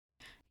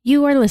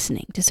You are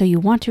listening to So You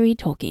Want to Read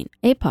Tolkien,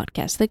 a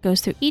podcast that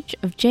goes through each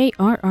of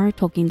J.R.R.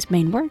 Tolkien's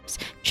main works,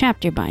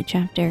 chapter by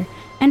chapter,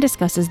 and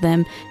discusses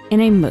them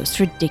in a most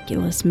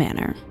ridiculous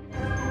manner.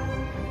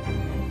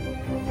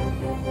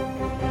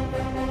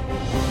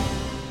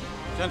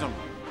 Gentlemen.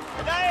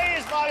 Today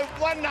is my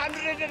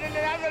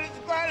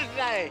 111th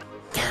birthday.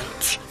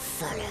 Don't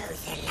follow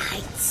the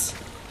lights.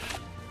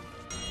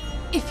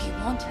 If you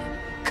want him,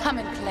 come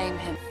and claim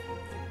him.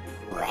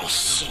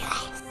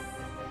 Precious.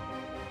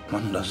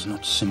 One does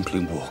not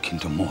simply walk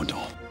into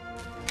Mordor.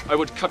 I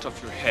would cut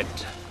off your head,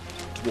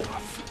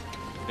 dwarf,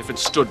 if it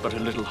stood but a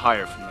little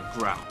higher from the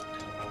ground.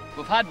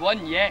 We've had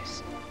one, yes.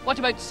 What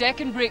about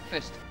second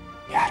breakfast?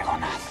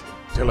 Yargonath.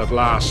 Till at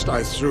last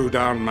I threw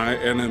down my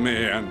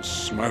enemy and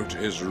smote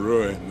his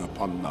ruin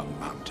upon the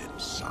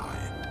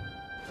mountainside.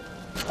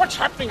 What's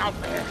happening out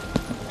there?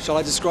 Shall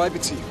I describe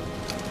it to you?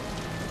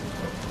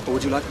 Or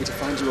would you like me to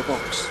find you a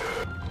box?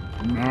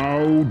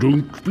 Now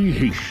don't be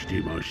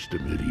hasty, Master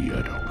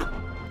Meriadoc.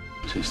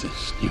 What is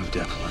this new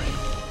devilry?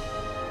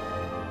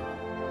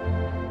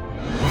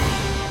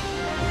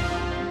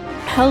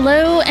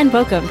 Hello and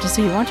welcome to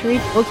So You Want to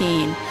Read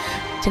Tolkien.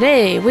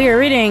 Today we are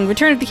reading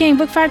Return of the King,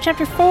 Book 5,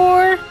 Chapter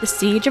 4, The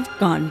Siege of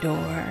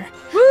Gondor.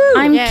 Woo!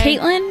 I'm Yay.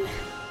 Caitlin,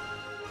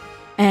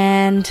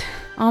 and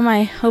all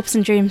my hopes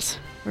and dreams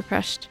were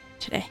crushed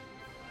today.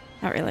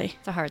 Not really.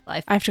 It's a hard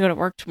life. I have to go to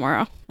work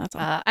tomorrow. That's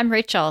all. I'm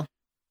Rachel,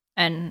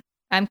 and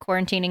I'm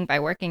quarantining by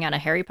working on a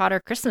Harry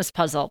Potter Christmas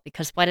puzzle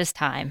because what is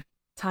time?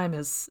 Time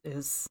is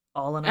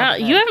all in our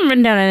head. You haven't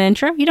written down an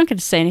intro. You don't get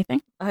to say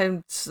anything.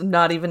 I'm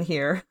not even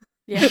here.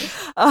 Yeah.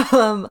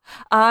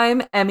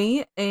 I'm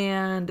Emmy,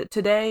 and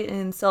today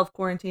in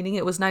self-quarantining,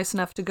 it was nice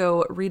enough to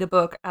go read a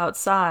book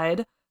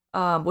outside,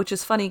 which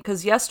is funny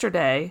because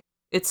yesterday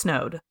it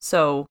snowed.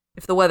 So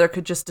if the weather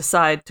could just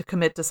decide to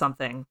commit to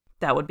something,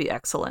 that would be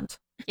excellent.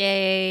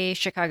 Yay,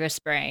 Chicago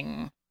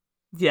spring.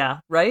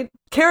 Yeah, right?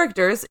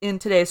 Characters in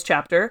today's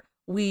chapter,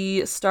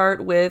 we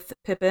start with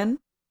Pippin,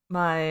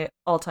 my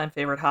all-time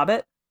favorite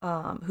hobbit,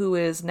 who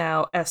is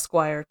now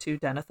Esquire to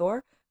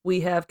Denethor.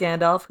 We have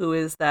Gandalf, who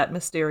is that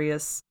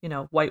mysterious,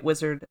 white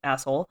wizard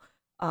asshole.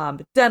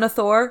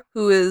 Denethor,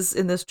 who is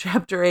in this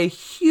chapter a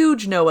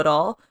huge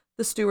know-it-all,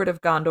 the steward of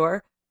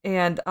Gondor.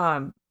 And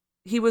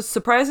he was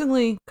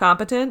surprisingly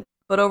competent,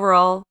 but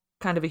overall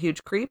kind of a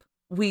huge creep.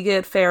 We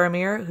get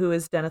Faramir, who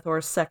is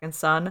Denethor's second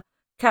son,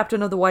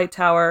 captain of the White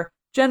Tower,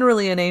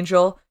 generally an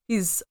angel.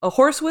 He's a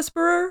horse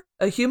whisperer,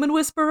 a human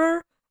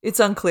whisperer. It's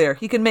unclear.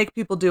 He can make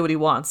people do what he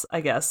wants,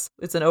 I guess.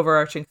 It's an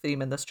overarching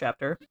theme in this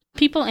chapter.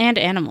 People and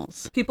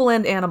animals. People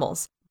and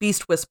animals.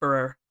 Beast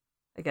whisperer,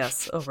 I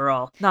guess,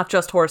 overall. Not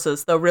just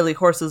horses, though really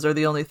horses are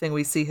the only thing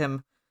we see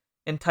him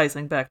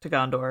enticing back to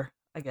Gondor,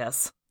 I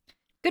guess.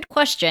 Good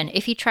question.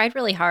 If he tried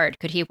really hard,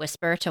 could he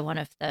whisper to one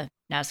of the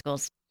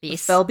Nazgul's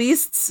beasts? Fell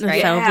beasts?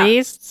 Right. Fell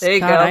beasts? There you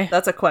God, go.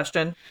 That's a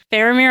question.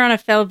 Faramir on a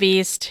fell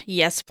beast.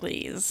 Yes,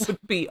 please. Would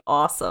be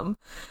awesome.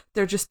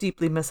 They're just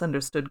deeply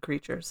misunderstood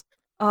creatures.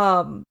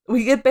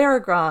 We get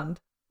Beregond,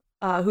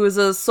 who is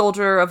a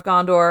soldier of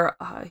Gondor.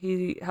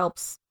 He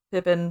helps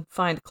Pippin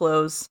find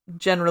clothes.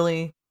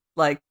 Generally,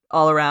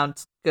 all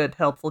around good,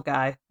 helpful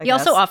guy. I He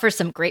guess. also offers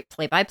some great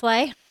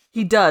play-by-play.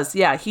 He does,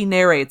 yeah. He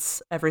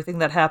narrates everything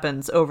that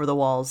happens over the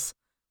walls,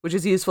 which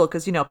is useful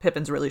because,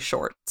 Pippin's really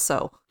short.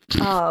 So,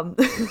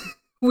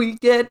 we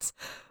get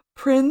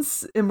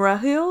Prince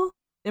Imrahil?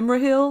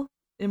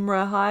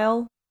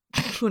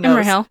 Who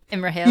knows?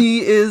 Imrahil. He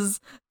is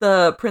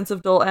the Prince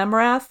of Dol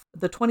Amroth,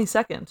 the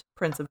 22nd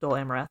Prince of Dol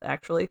Amroth,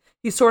 actually.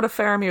 He's sort of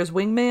Faramir's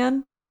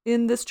wingman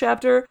in this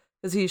chapter,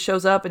 because he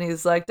shows up and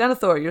he's like,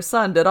 Denethor, your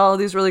son did all of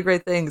these really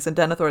great things, and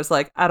Denethor's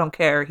like, I don't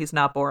care, he's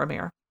not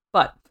Boromir.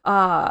 But,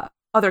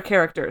 other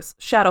characters.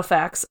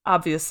 Shadowfax,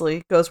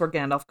 obviously, goes where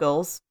Gandalf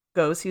goes.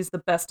 He's the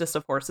bestest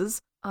of horses.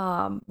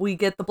 We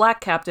get the Black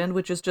Captain,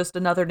 which is just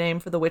another name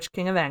for the Witch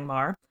King of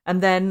Angmar.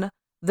 And then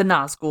the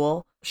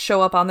Nazgul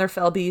show up on their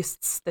fell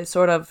beasts. They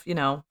sort of,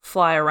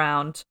 fly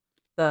around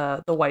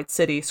the White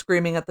City,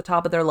 screaming at the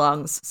top of their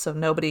lungs, so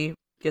nobody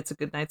gets a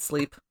good night's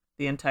sleep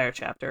the entire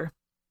chapter.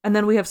 And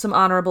then we have some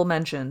honorable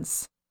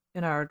mentions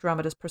in our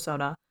dramatis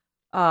persona.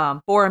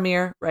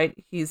 Boromir, right?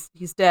 He's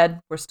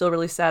dead. We're still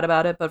really sad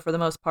about it, but for the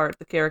most part,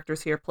 the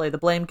characters here play the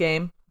blame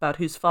game about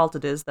whose fault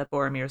it is that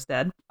Boromir's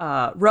dead.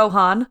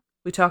 Rohan,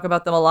 we talk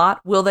about them a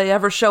lot. Will they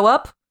ever show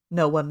up?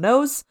 No one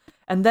knows.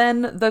 And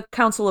then the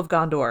Council of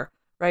Gondor,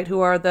 right?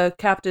 Who are the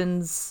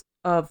captains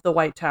of the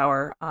White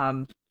Tower.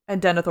 And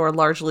Denethor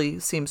largely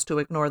seems to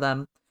ignore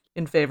them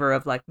in favor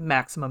of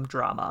maximum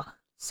drama.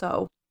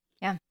 So.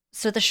 Yeah.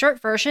 So the short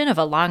version of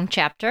a long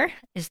chapter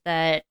is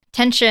that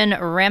tension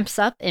ramps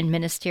up in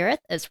Minas Tirith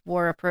as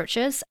war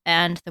approaches,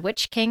 and the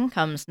Witch King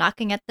comes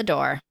knocking at the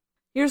door.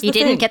 He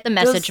didn't get the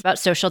message about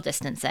social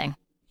distancing.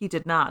 He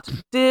did not.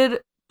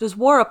 Does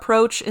war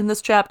approach in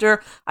this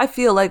chapter? I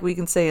feel like we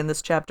can say in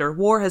this chapter,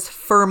 war has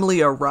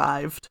firmly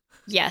arrived.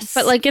 Yes.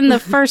 But in the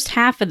first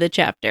half of the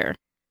chapter.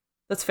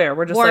 That's fair.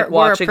 We're just watching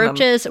war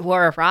approaches,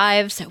 war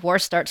arrives, war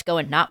starts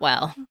going not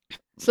well.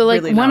 So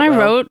Really when not I well.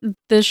 wrote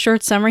this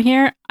short summary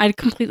here, I'd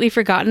completely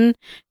forgotten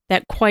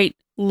that quite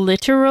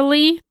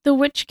literally the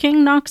Witch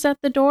King knocks at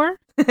the door.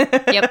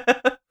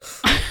 Yep.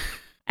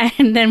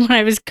 And then when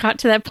I was got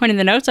to that point in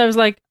the notes, I was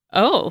like,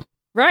 oh,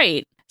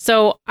 right.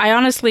 So I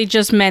honestly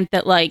just meant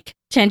that, like,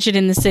 tension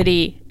in the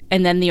city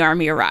and then the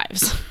army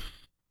arrives.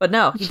 But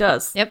no, he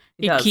does. Yep.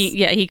 He does.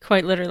 He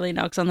quite literally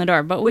knocks on the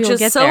door, but Which we will is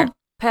get so there.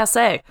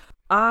 passe.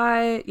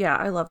 I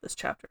love this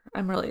chapter.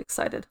 I'm really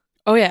excited.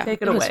 Oh, yeah.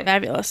 Take it was away.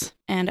 fabulous.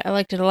 And I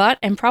liked it a lot.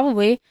 And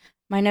probably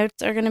my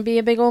notes are going to be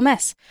a big old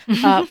mess.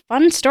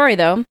 Fun story,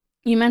 though.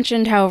 You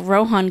mentioned how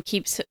Rohan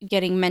keeps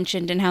getting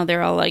mentioned and how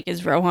they're all like,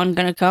 is Rohan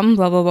going to come?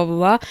 Blah, blah, blah, blah,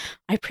 blah.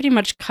 I pretty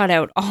much cut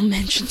out all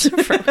mentions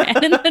of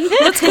Rohan in the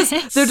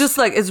notes. They're just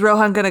like, is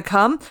Rohan going to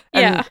come?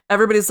 And Yeah.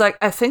 everybody's like,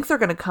 I think they're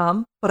going to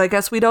come, but I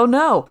guess we don't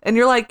know. And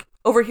you're like,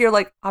 over here,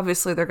 like,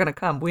 obviously they're going to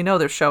come. We know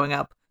they're showing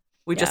up.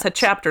 We just had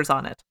chapters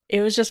on it.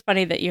 It was just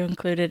funny that you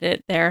included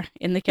it there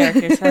in the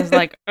characters. I was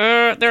like,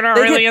 they're not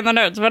really in the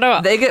notes, but oh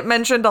well. They get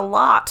mentioned a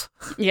lot.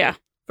 Yeah.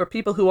 For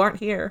people who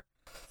aren't here.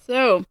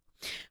 So,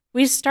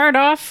 we start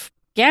off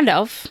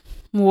Gandalf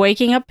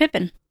waking up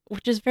Pippin,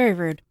 which is very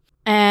rude,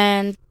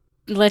 and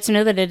lets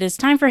know that it is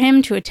time for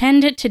him to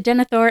attend to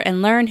Denethor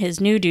and learn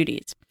his new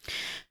duties.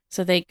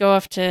 So they go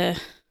off to,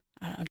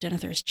 I don't know,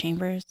 Denethor's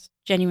chambers.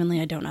 Genuinely,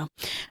 I don't know.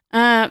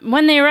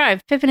 When they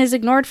arrive, Pippin is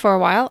ignored for a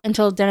while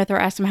until Denethor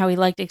asks him how he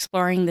liked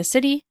exploring the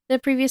city the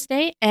previous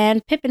day,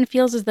 and Pippin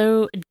feels as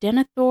though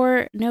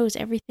Denethor knows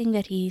everything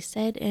that he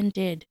said and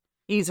did.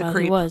 He's a while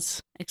creep. He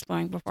was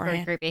exploring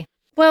beforehand. Very creepy.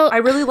 Well, I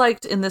really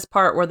liked in this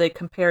part where they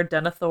compared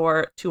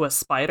Denethor to a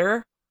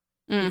spider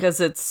because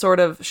it's sort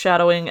of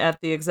shadowing at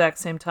the exact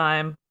same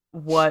time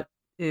what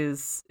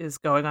is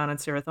going on in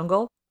Cirith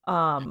Ungol.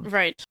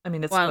 Right. I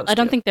mean, it's well, I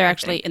don't think they're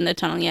actually in the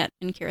tunnel yet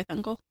in Cirith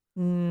Ungol.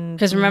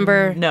 Because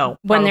remember, no,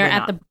 when they're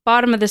not. at the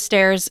bottom of the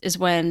stairs is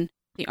when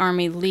the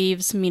army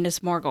leaves Minas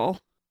Morgul.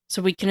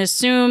 So we can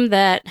assume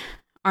that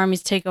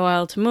armies take a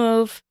while to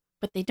move,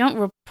 but they don't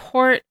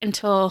report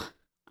until,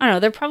 I don't know,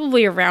 they're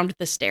probably around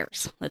the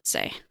stairs, let's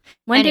say.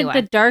 When did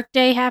the dark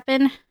day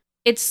happen?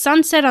 It's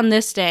sunset on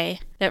this day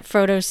that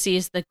Frodo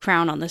sees the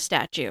crown on the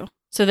statue.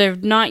 So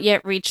they've not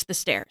yet reached the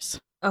stairs.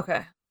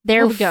 Okay.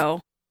 There we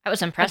go. That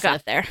was I impressive.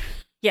 got there.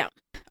 Yeah.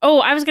 Oh,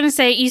 I was going to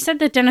say, you said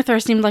that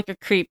Denethor seemed like a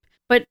creep,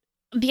 but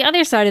the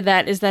other side of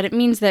that is that it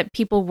means that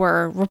people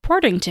were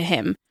reporting to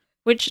him,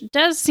 which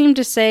does seem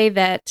to say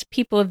that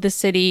people of the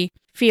city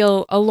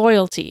feel a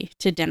loyalty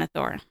to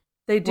Denethor.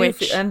 They do,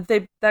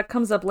 that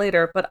comes up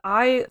later, but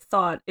I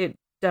thought it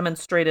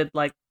demonstrated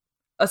like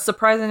a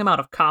surprising amount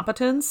of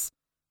competence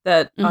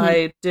that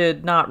I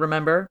did not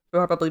remember,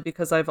 probably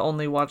because I've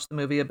only watched the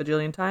movie a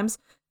bajillion times,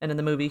 and in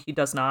the movie he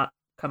does not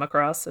come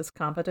across as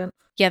competent.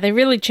 Yeah, they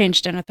really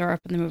changed Denethor up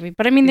in the movie,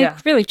 but I mean, they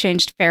really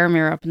changed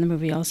Faramir up in the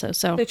movie also,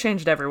 so. They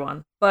changed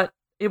everyone, but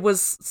it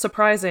was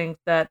surprising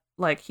that,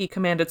 like, he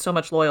commanded so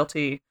much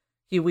loyalty,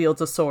 he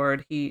wields a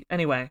sword, he's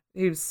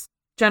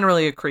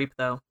generally a creep,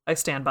 though. I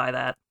stand by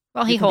that.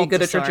 Well, you he can holds be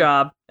good a at your sword.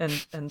 job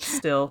and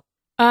still.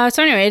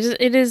 So anyway,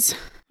 it is.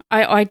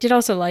 I did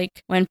also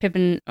like when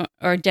Pippin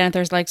or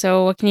Denethor's like,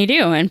 so what can you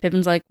do? And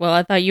Pippin's like, well,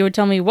 I thought you would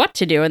tell me what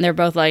to do. And they're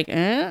both like,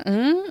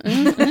 And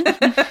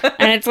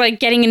it's like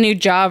getting a new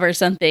job or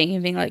something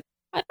and being like,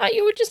 I thought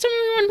you would just tell me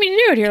what you wanted me to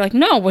do. And you're like,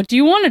 no, what do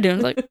you want to do? And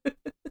it's like,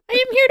 I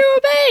am here to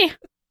obey.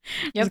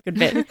 Yep. A good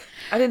bit.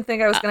 I didn't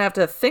think I was going to have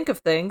to think of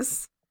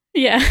things.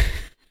 Yeah.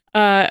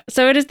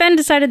 So it is then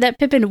decided that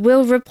Pippin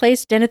will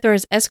replace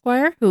Denethor's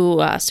esquire,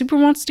 who super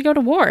wants to go to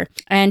war,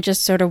 and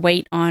just sort of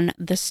wait on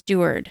the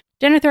steward.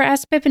 Denethor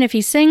asks Pippin if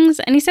he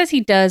sings, and he says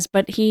he does,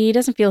 but he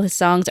doesn't feel his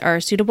songs are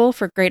suitable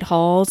for great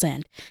halls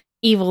and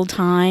evil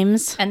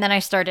times. And then I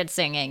started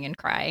singing and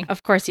crying.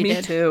 Of course he did.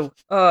 Me too.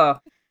 But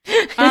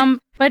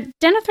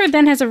Denethor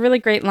then has a really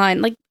great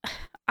line. Like,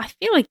 I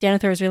feel like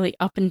Denethor is really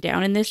up and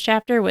down in this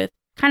chapter with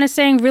kind of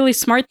saying really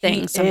smart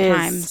things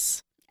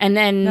sometimes. And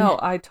then no,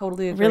 I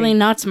totally agree. Really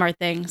not smart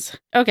things.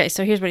 Okay,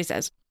 so here's what he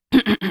says.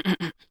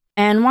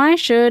 And why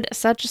should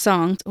such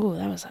songs... Oh,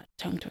 that was a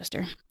tongue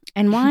twister.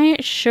 And why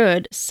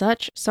should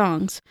such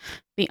songs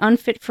be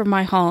unfit for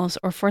my halls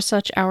or for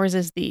such hours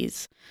as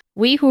these?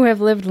 We who have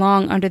lived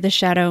long under the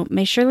shadow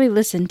may surely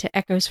listen to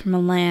echoes from a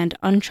land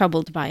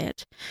untroubled by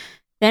it.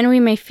 Then we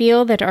may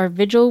feel that our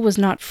vigil was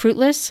not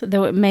fruitless,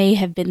 though it may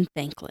have been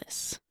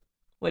thankless.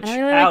 Which, I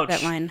really ouch. like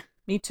that line.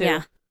 Me too.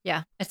 Yeah.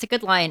 Yeah, it's a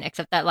good line,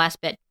 except that last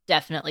bit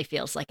definitely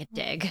feels like a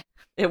dig.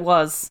 It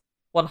was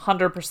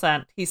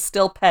 100%. He's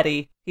still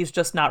petty. He's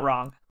just not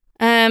wrong.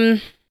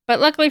 But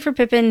luckily for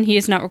Pippin, he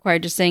is not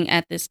required to sing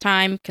at this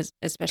time, because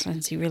especially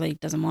since he really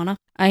doesn't wanna.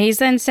 He's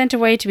then sent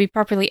away to be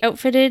properly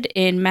outfitted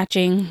in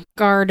matching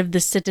Guard of the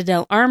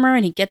Citadel armor,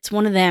 and he gets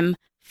one of them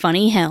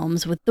funny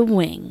helms with the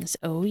wings.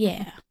 Oh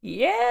yeah.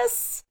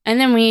 Yes! And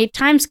then we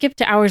time skip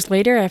to hours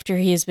later after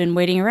he has been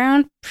waiting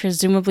around,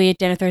 presumably at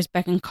Denethor's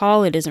beck and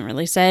call, it isn't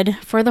really said,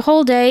 for the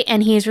whole day,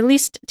 and he is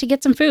released to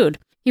get some food.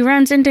 He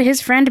runs into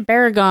his friend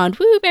Baragond.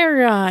 Woo,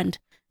 Baragond!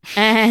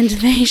 And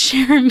they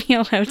share a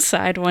meal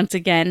outside once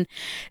again,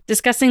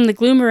 discussing the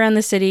gloom around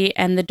the city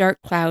and the dark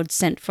clouds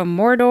sent from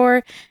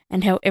Mordor,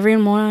 and how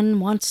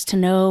everyone wants to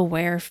know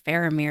where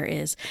Faramir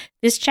is.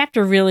 This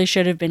chapter really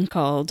should have been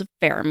called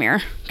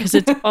Faramir, because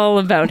it's all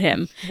about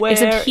him.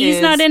 Except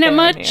he's not in it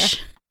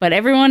much, but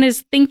everyone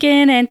is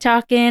thinking and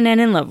talking and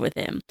in love with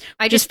him.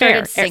 I just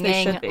started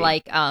singing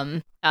like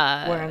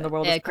Where in the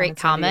World is Great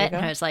Comet,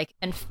 and I was like,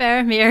 and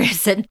Faramir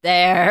isn't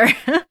there.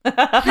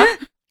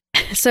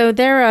 So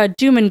their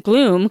doom and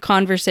gloom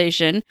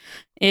conversation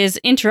is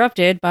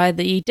interrupted by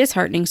the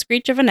disheartening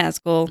screech of a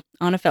Nazgul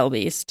on a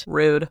fellbeast.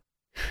 Rude.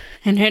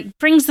 And it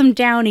brings them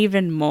down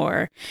even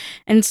more.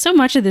 And so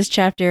much of this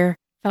chapter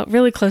felt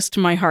really close to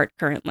my heart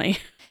currently.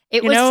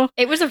 It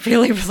was a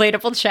really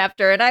relatable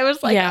chapter, and I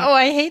was like, oh,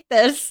 I hate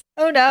this.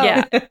 Oh no.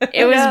 Yeah.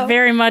 It was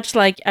very much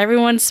like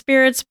everyone's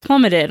spirits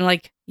plummeted. And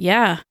like,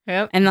 yeah.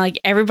 Yep. And like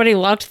everybody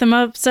locked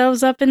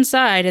themselves up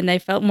inside and they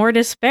felt more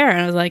despair.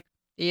 And I was like,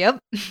 yep.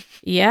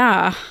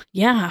 Yeah.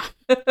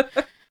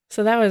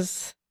 So that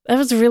was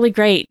really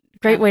great.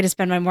 Great way to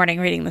spend my morning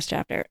reading this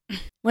chapter.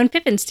 When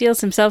Pippin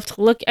steels himself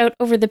to look out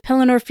over the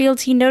Pelennor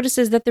fields, he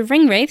notices that the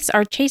ringwraiths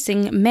are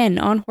chasing men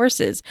on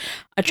horses.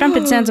 A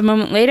trumpet sounds a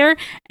moment later,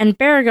 and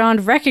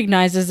Beregond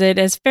recognizes it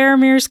as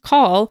Faramir's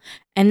call,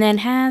 and then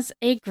has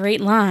a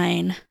great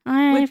line.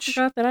 I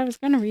forgot that I was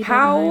going to read it.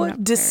 How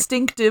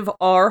distinctive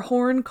are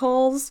horn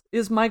calls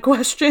is my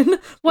question.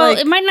 Well,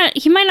 he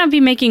might not be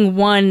making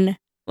one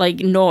like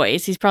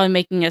noise. He's probably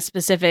making a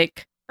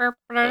specific...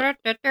 Right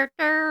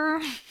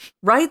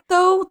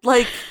though?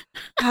 Like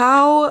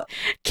how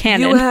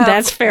canon,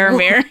 that's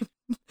Faramir.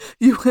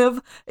 You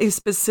have a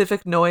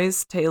specific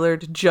noise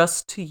tailored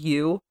just to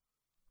you.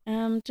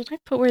 Did I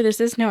put where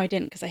this is? No, I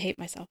didn't, because I hate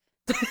myself.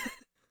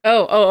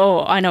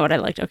 Oh, I know what I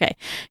liked. Okay.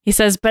 He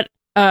says,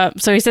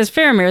 so he says,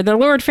 Faramir, the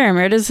Lord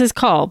Faramir, it is his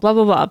call, blah,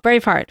 blah, blah,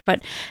 Braveheart.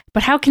 But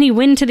how can he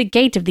win to the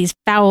gate if these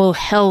foul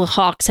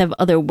hellhawks have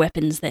other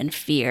weapons than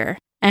fear?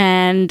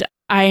 And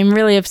I'm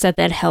really upset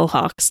that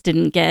Hellhawks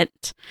didn't get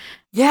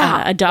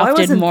adopted why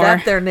wasn't more.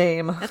 That their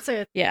name?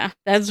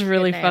 That's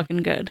really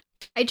fucking good.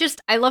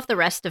 I love the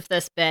rest of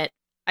this bit.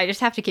 I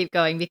just have to keep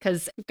going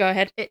because go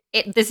ahead.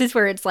 This is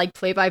where it's like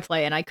play by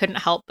play, and I couldn't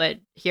help but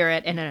hear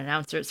it in an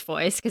announcer's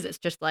voice because it's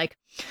just like,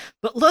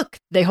 but look,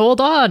 they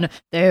hold on.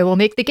 They will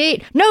make the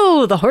gate.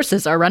 No, the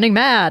horses are running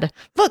mad.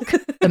 Look,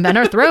 the men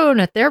are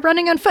thrown. They're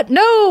running on foot.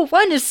 No,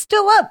 one is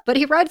still up, but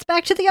he rides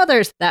back to the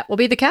others. That will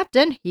be the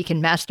captain. He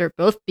can master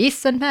both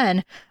beasts and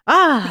men.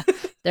 Ah,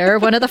 there,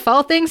 one of the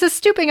foul things is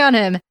stooping on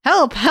him.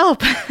 Help,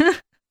 help.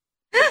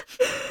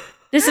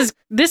 This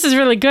is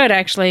really good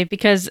actually,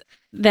 because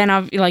then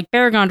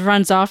Beregond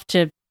runs off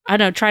to, I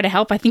don't know, try to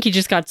help. I think he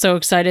just got so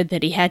excited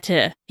that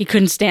he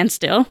couldn't stand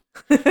still.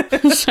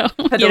 So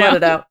had to let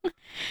it out.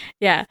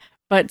 Yeah.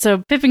 But so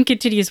Pippin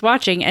continues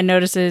watching and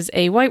notices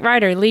a White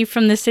Rider leave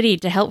from the city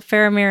to help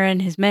Faramir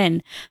and his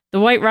men. The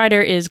White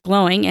Rider is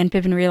glowing, and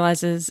Pippin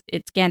realizes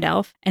it's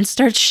Gandalf and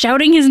starts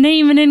shouting his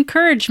name in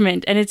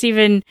encouragement. And it's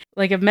even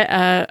like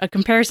a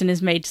comparison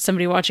is made to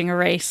somebody watching a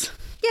race.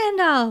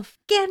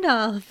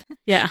 Gandalf.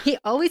 Yeah. He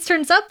always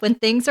turns up when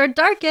things are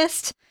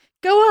darkest.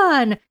 Go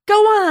on,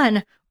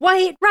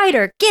 White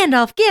Rider,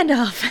 Gandalf.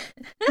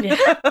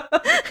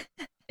 Yeah.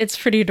 It's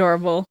pretty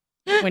adorable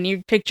when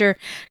you picture,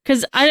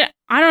 because I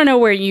don't know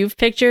where you've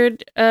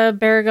pictured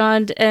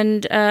Beregond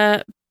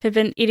and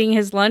Pippin eating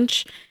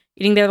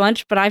their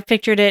lunch, but I've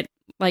pictured it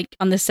like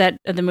on the set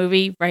of the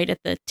movie, right at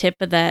the tip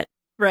of that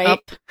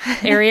up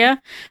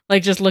area,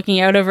 like just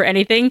looking out over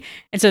anything.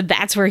 And so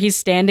that's where he's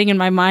standing in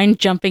my mind,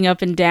 jumping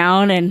up and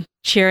down and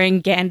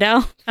cheering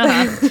Gandalf.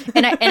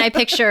 And I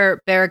picture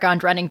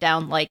Beregond running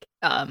down like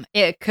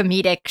a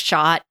comedic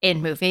shot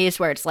in movies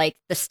where it's like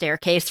the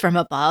staircase from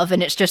above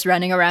and it's just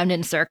running around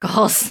in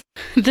circles.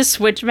 The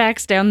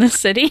switchbacks down the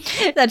city.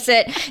 That's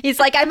it. He's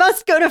like, I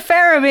must go to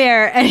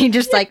Faramir, and he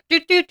just like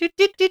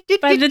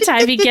by the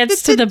time he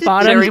gets to the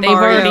bottom, they've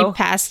already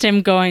passed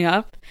him going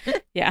up.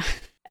 Yeah.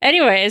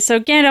 Anyway, so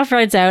Gandalf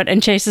rides out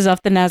and chases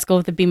off the Nazgul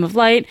with a beam of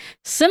light,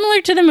 similar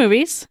to the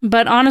movies,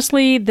 but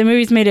honestly, the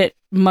movies made it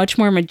much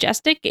more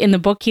majestic. In the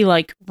book, he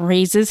like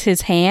raises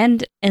his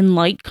hand and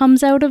light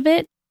comes out of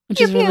it, which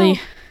is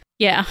really,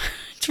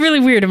 it's really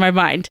weird in my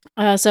mind.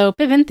 So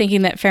Pippin,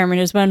 thinking that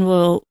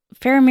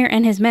Faramir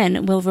and his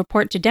men will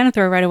report to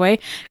Denethor right away,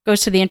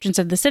 goes to the entrance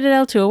of the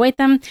citadel to await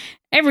them.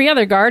 Every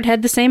other guard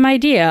had the same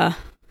idea,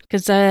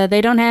 because they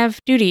don't have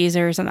duties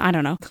or something. I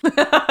don't know.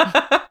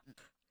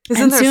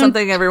 Isn't there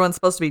something everyone's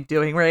supposed to be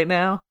doing right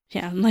now?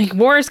 Yeah, like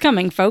war is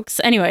coming, folks.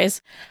 Anyways,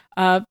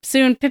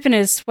 soon Pippin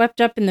is swept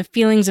up in the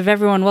feelings of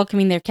everyone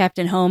welcoming their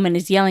captain home and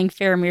is yelling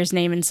Faramir's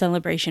name in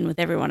celebration with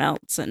everyone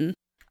else, and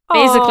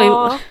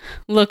basically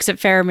looks at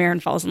Faramir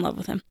and falls in love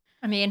with him.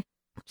 I mean,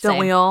 don't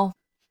we all?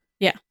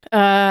 Yeah.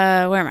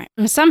 Where am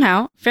I?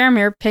 Somehow,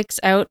 Faramir picks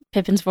out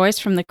Pippin's voice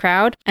from the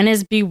crowd and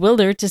is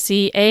bewildered to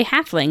see a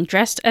halfling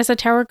dressed as a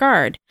tower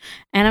guard.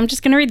 And I'm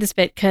just going to read this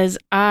bit because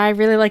I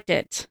really liked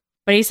it.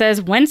 But he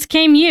says, "Whence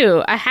came you?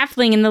 A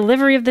halfling in the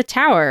livery of the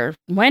tower.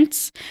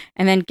 Whence?"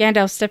 And then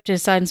Gandalf stepped to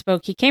his side and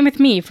spoke, "He came with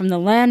me from the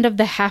land of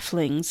the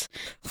halflings.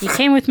 He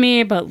came with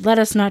me, but let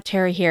us not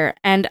tarry here."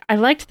 And I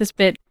liked this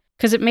bit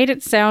because it made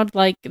it sound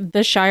like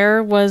the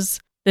Shire was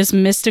this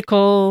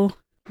mystical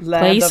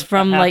place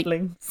from like...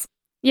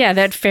 Yeah,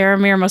 that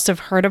Faramir must have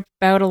heard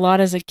about a lot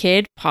as a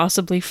kid,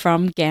 possibly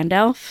from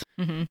Gandalf.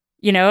 Mm-hmm.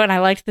 You know, and I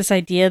liked this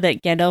idea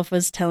that Gandalf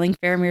was telling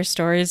Faramir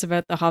stories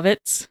about the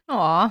hobbits.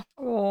 Aww.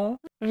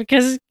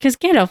 Because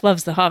Gandalf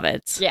loves the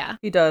hobbits. Yeah.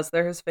 He does.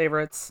 They're his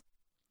favorites.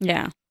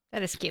 Yeah.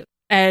 That is cute.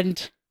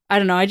 And I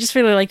don't know, I just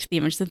really liked the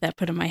image that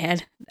put in my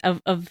head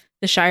of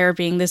the Shire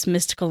being this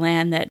mystical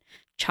land that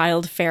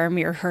child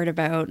Faramir heard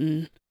about.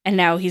 And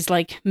now he's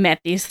like met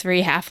these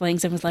 3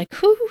 halflings and was like,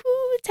 hoo,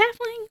 it's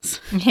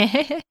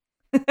halflings.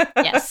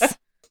 Yes.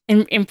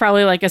 In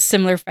probably like a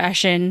similar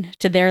fashion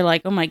to their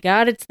like, oh my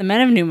god, it's the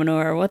men of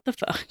Numenor, what the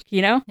fuck,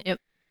 you know? Yep.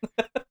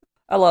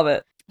 I love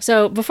it.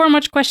 So before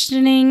much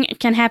questioning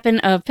can happen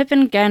of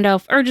Pippin,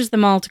 Gandalf urges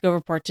them all to go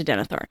report to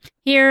Denethor.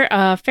 Here,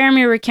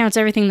 Faramir recounts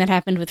everything that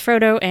happened with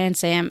Frodo and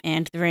Sam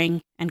and the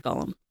Ring and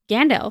Gollum.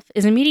 Gandalf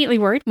is immediately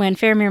worried when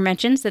Faramir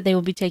mentions that they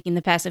will be taking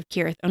the pass of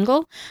Cirith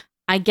Ungol.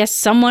 I guess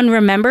someone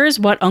remembers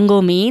what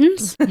Ungol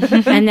means,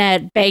 and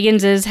that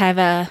Bagginses have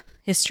a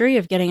history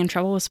of getting in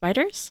trouble with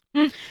spiders.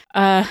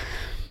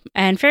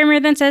 And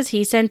Faramir then says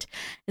he sent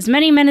as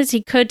many men as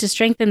he could to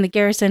strengthen the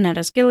garrison at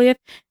Osgiliath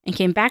and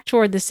came back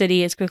toward the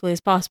city as quickly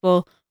as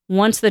possible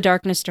once the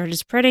darkness started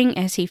spreading,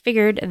 as he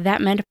figured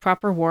that meant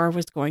proper war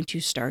was going to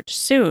start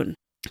soon.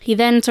 He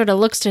then sort of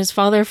looks to his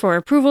father for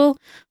approval,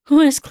 who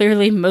is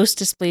clearly most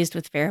displeased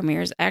with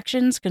Faramir's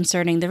actions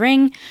concerning the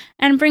ring,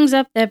 and brings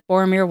up that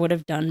Boromir would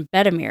have done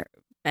Bedamir.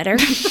 Better?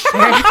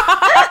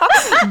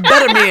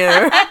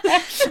 Bedamir.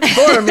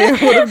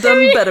 Boromir would have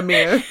done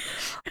Bedamir.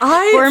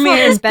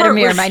 Boromir is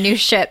Bedamir, my new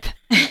ship.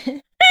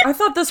 I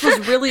thought this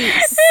was really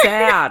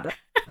sad.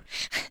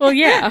 Well,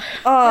 yeah.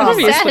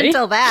 Sad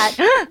until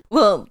that.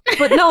 Well,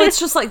 but no, it's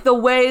just like the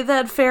way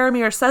that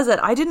Faramir says it.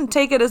 I didn't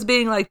take it as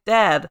being like,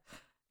 Dad,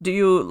 do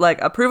you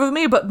like approve of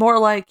me? But more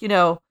like, you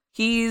know,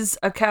 he's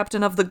a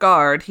captain of the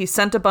guard. He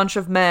sent a bunch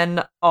of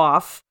men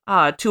off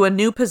to a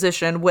new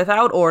position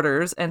without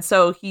orders. And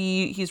so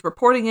he's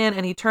reporting in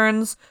and he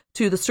turns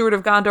to the steward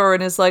of Gondor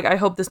and is like, I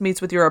hope this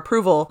meets with your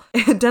approval.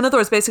 And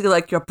Denethor is basically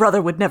like, your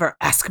brother would never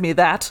ask me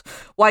that.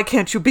 Why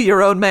can't you be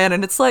your own man?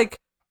 And it's like,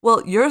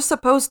 well, you're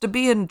supposed to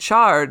be in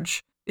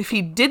charge. If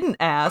he didn't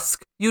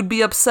ask, you'd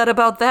be upset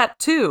about that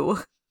too.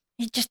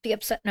 He'd just be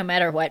upset no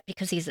matter what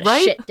because he's a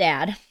Right? shit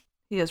dad.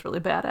 He is really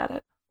bad at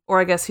it. Or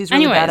I guess he's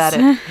really bad at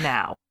it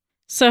now.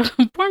 So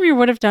Boromir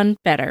would have done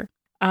better.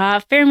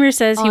 Faramir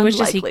says he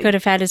wishes he Unlikely. could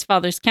have had his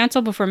father's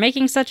counsel before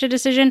making such a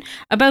decision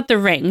about the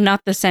ring,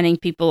 not the sending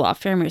people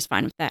off. Faramir's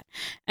fine with that.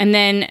 And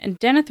then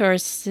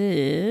Denethor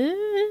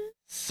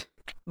says...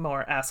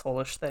 More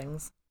asshole-ish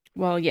things.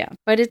 Well, yeah,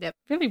 but it's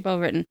really well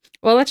written.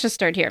 Well, let's just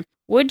start here.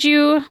 Would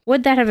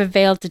that have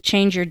availed to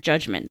change your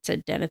judgment,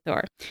 said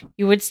Denethor.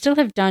 You would still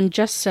have done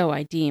just so,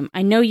 I deem.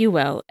 I know you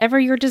well. Ever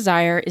your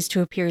desire is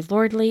to appear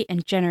lordly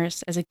and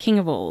generous as a king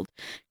of old,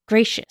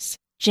 gracious,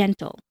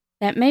 gentle.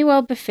 That may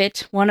well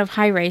befit one of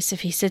high race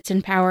if he sits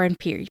in power and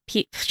peace.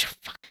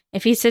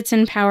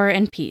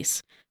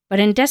 But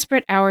in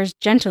desperate hours,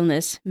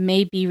 gentleness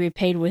may be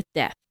repaid with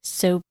death.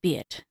 So be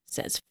it,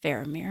 says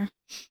Faramir.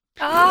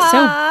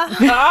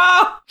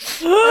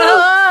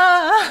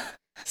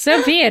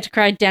 So be it,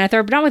 cried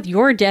Denethor, but not with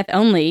your death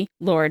only,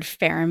 Lord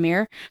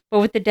Faramir, but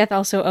with the death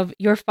also of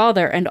your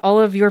father and all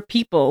of your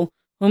people,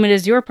 whom it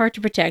is your part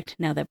to protect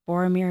now that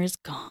Boromir is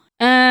gone.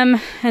 And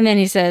then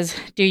he says,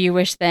 do you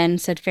wish then,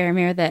 said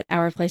Faramir, that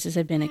our places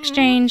had been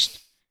exchanged?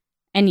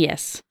 And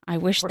yes, I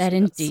wish that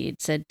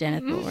indeed, said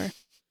Denethor.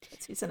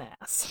 He's an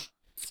ass.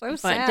 So But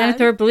sad.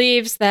 Denethor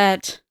believes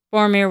that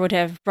Boromir would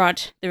have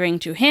brought the ring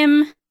to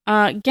him.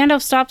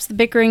 Gandalf stops the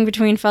bickering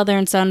between father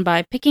and son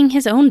by picking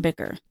his own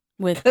bicker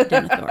with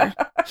Denethor,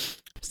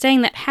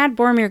 saying that had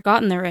Boromir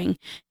gotten the ring,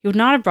 he would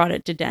not have brought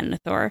it to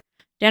Denethor.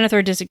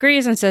 Denethor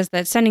disagrees and says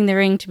that sending the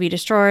ring to be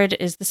destroyed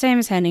is the same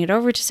as handing it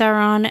over to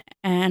Sauron,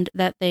 and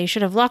that they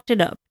should have locked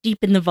it up deep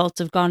in the vaults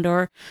of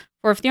Gondor,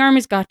 for if the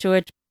armies got to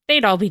it,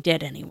 they'd all be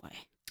dead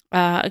anyway.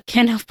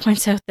 Gandalf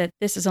points out that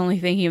this is only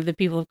thinking of the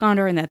people of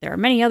Gondor and that there are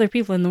many other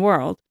people in the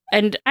world.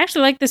 And I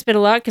actually like this bit a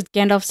lot because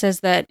Gandalf says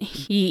that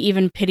he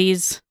even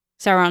pities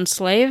Sauron's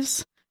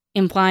slaves,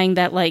 implying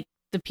that, like,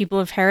 the people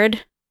of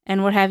Herod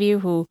and what have you,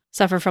 who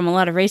suffer from a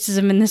lot of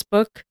racism in this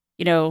book,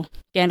 you know,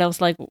 Gandalf's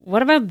like,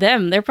 what about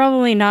them? They're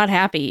probably not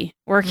happy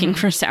working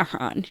for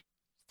Sauron.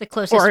 The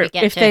closest we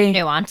get to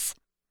nuance.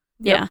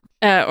 Yeah.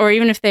 Or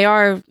even if they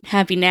are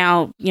happy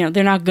now, you know,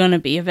 they're not going to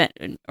be.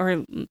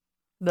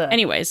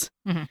 Anyways,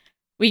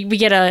 we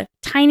get a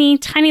tiny,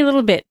 tiny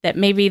little bit that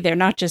maybe they're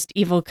not just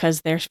evil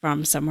because they're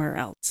from somewhere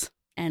else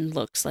and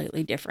look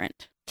slightly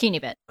different. Teeny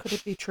bit. Could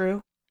it be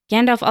true?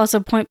 Gandalf also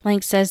point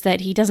blank says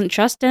that he doesn't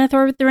trust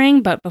Denethor with the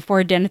ring, but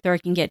before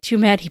Denethor can get too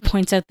mad, he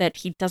points out that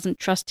he doesn't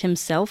trust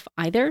himself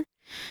either.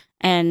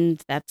 And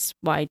that's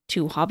why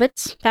 2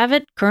 hobbits have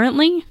it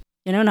currently.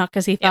 You know, not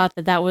because he thought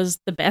that was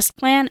the best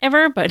plan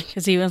ever, but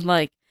because he was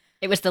like,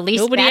 it was the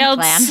least nobody bad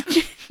else.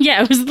 plan.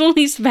 Yeah, it was the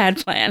least bad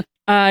plan.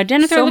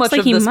 Denethor so looks much like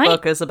of he this might.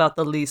 book is about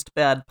the least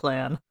bad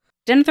plan.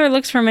 Denethor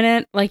looks for a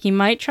minute like he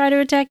might try to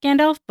attack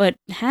Gandalf, but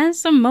has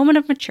some moment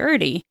of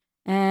maturity.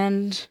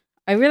 And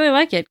I really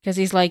like it because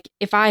he's like,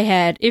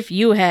 if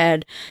you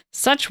had,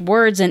 such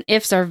words and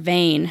ifs are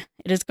vain.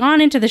 It has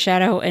gone into the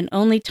shadow, and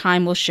only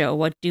time will show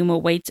what doom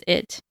awaits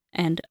it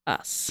and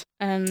us.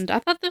 And I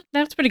thought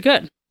that's pretty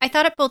good. I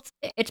thought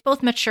it's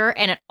both mature,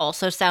 and it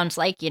also sounds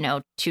like,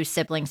 two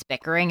siblings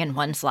bickering, and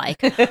one's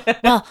like,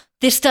 well,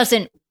 this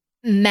doesn't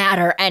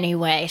matter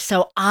anyway,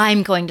 so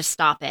I'm going to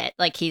stop it.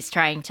 Like he's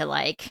trying to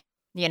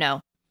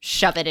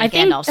shove it in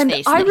Gandalf's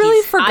face. I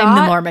really forgot. I'm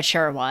the more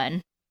mature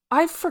one.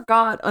 I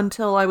forgot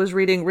until I was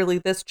reading really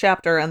this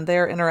chapter and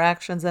their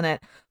interactions in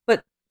it.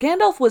 But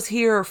Gandalf was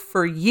here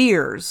for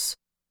years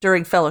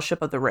during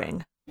Fellowship of the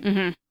Ring.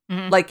 Mm-hmm.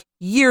 Mm-hmm. Like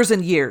years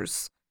and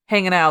years,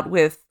 hanging out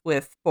with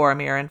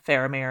Boromir and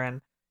Faramir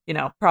and,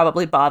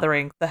 probably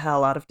bothering the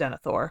hell out of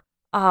Denethor.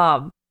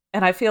 And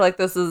I feel like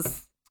this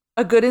is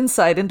a good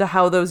insight into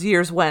how those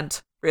years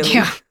went, really.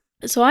 Yeah.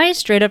 So I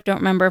straight up don't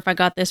remember if I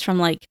got this from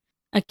like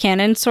a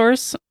canon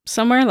source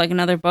somewhere, like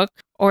another book,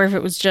 or if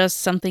it was just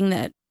something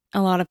that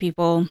a lot of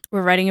people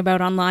were writing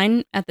about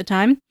online at the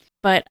time.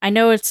 But I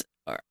know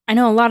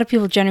a lot of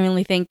people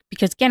genuinely think,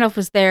 because Gandalf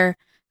was there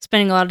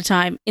spending a lot of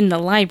time in the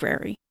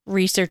library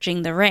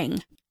researching the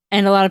ring.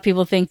 And a lot of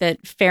people think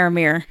that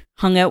Faramir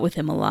hung out with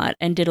him a lot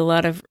and did a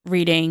lot of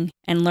reading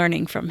and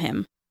learning from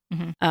him.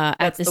 Mm-hmm.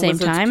 At the same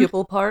wizard's time.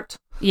 Pupil part?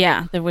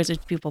 Yeah, the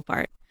wizard's pupil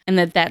part. And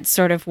that's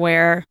sort of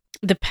where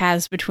the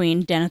paths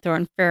between Denethor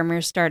and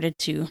Faramir started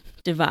to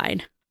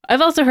divide.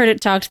 I've also heard it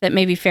talked that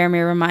maybe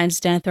Faramir reminds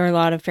Denethor a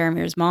lot of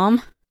Faramir's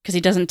mom, because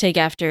he doesn't take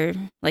after,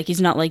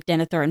 he's not like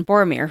Denethor and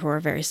Boromir, who are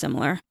very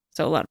similar.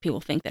 So a lot of people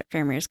think that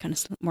Faramir is kind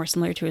of more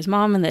similar to his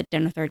mom, and that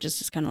Denethor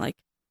just is kind of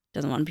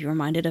doesn't want to be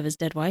reminded of his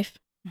dead wife.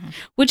 Mm-hmm.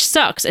 Which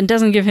sucks and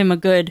doesn't give him a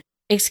good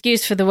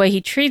excuse for the way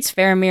he treats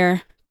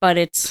Faramir, but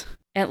it's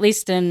at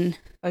least a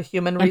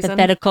human reason?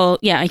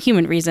 A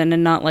human reason,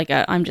 and not like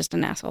I'm just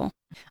an asshole.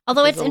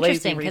 Although it's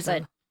interesting, because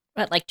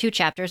 2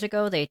 chapters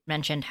ago, they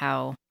mentioned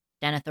how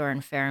Denethor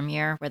and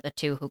Faramir were the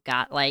two who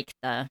got,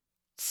 the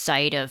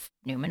sight of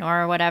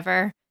Numenor or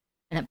whatever,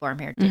 and that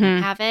Boromir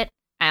didn't have it.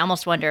 I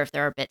almost wonder if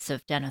there are bits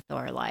of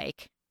Denethor,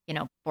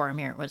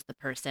 Boromir was the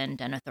person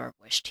Denethor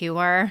wished he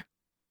were.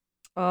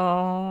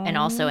 Oh. And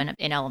also in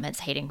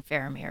elements hating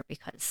Faramir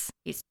because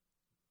he's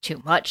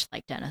too much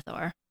like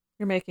Denethor.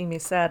 You're making me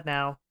sad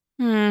now.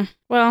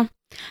 Well,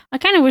 I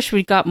kind of wish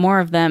we got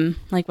more of them,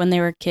 when they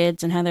were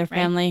kids and how their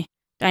family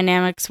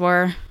dynamics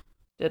were.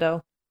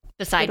 Ditto.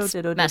 Besides,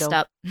 messed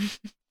up.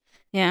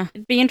 Yeah,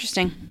 it'd be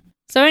interesting.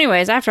 So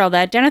anyways, after all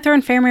that, Denethor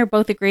and Faramir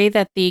both agree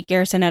that the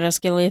garrison at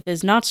Osgiliath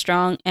is not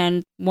strong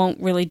and won't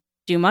really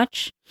do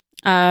much.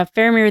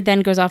 Faramir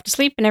then goes off to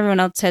sleep, and everyone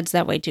else heads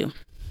that way too.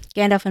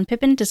 Gandalf and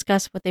Pippin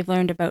discuss what they've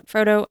learned about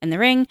Frodo and the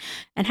ring,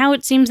 and how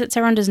it seems that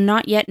Sauron does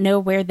not yet know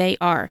where they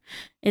are.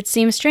 It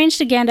seems strange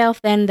to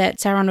Gandalf then that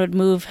Sauron would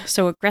move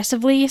so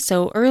aggressively,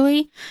 so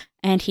early,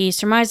 and he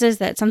surmises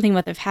that something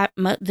must have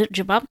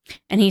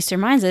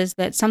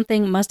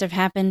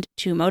happened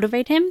to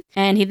motivate him.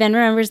 And he then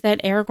remembers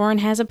that Aragorn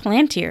has a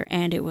Palantir,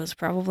 and it was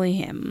probably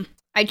him.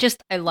 I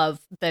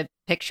love the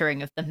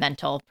picturing of the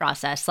mental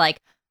process.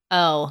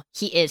 Oh,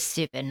 he is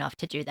stupid enough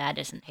to do that,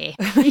 isn't he?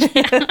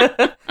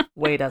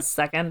 Wait a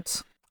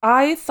second.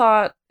 I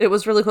thought it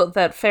was really cool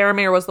that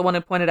Faramir was the one who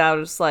pointed out,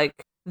 it's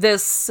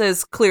this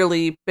has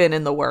clearly been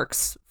in the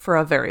works for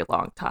a very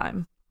long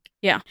time.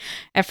 Yeah.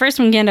 At first,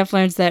 when Gandalf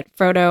learns that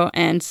Frodo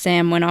and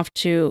Sam went off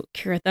to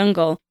Cirith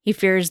Ungol, he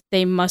fears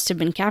they must have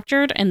been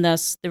captured, and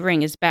thus the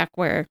ring is back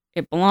where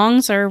it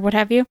belongs, or what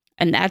have you.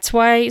 And that's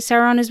why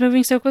Sauron is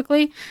moving so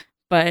quickly.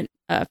 But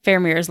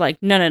Faramir is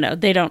no,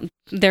 they don't.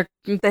 They have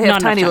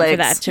not tiny enough time legs for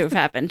that to have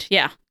happened.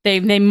 Yeah,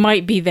 they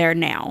might be there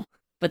now,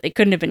 but they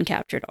couldn't have been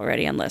captured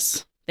already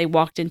unless they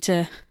walked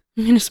into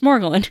Minas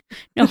Morgul. And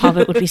no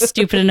hobbit would be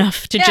stupid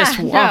enough to just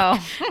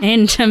walk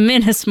into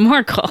Minas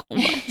Morgul.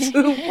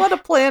 What a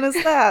plan is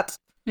that?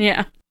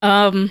 Yeah.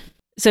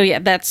 So yeah,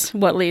 that's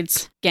what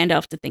leads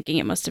Gandalf to thinking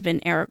it must have been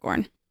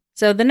Aragorn.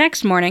 So the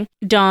next morning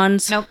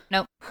dawns. Nope.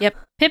 Yep.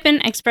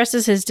 Pippin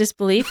expresses his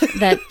disbelief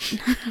that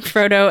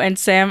Frodo and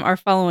Sam are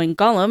following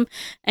Gollum,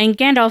 and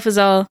Gandalf is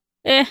all,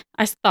 I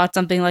thought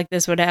something like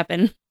this would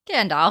happen.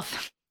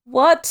 Gandalf.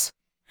 What?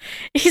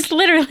 He's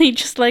literally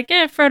just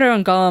Frodo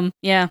and Gollum.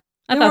 Yeah.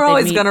 They were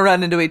always going to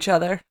run into each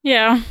other.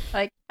 Yeah.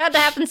 Had to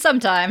happen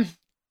sometime.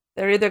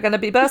 They're either going to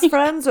be best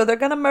friends or they're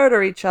going to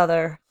murder each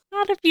other.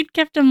 Not if you'd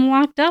kept them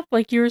locked up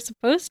like you were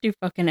supposed to,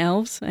 fucking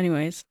elves.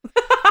 Anyways.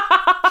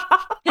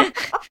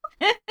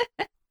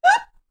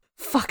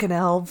 Fucking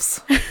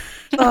elves.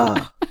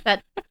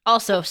 That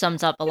also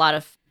sums up a lot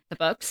of the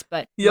books,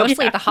 but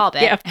mostly The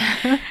Hobbit.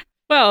 Yeah.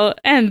 Well,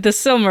 and the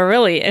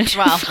Silmarillion.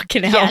 Well,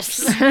 fucking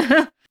elves.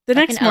 Yes. The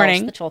next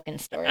morning. The Tolkien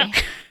story.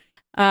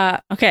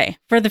 Okay,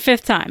 for the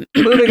 5th time.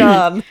 Moving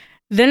on.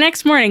 The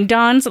next morning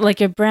dawns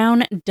like a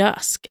brown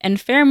dusk, and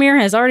Faramir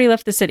has already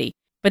left the city.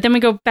 But then we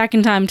go back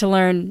in time to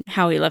learn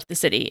how he left the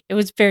city. It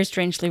was very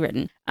strangely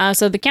written.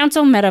 So the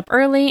council met up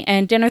early,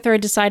 and Denethor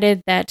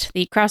decided that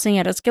the crossing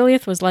at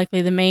Osgiliath was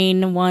likely the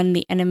main one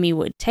the enemy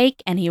would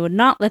take, and he would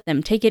not let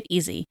them take it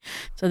easy.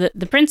 So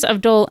the Prince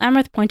of Dol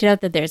Amroth pointed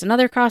out that there's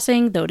another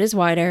crossing, though it is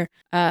wider,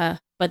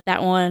 but that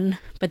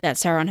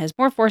Sauron has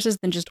more forces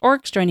than just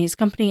orcs joining his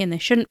company, and they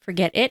shouldn't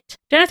forget it.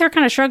 Denethor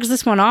kind of shrugs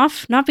this one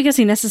off, not because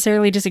he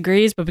necessarily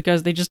disagrees, but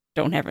because they just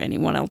don't have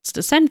anyone else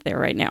to send there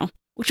right now.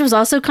 Which was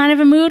also kind of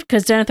a mood,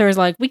 because Denethor is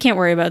like, we can't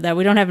worry about that.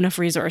 We don't have enough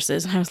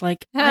resources. And I was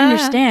like, I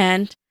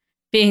understand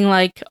being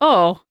like,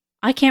 oh,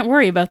 I can't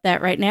worry about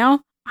that right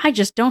now. I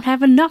just don't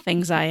have enough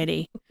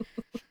anxiety.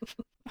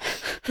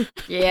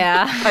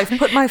 Yeah. I've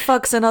put my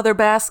fucks in other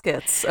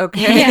baskets,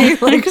 okay? Yeah.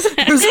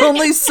 There's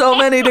only so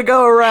many to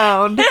go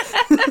around.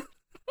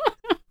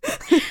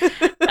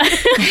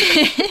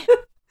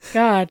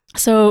 God.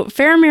 So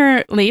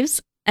Faramir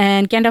leaves,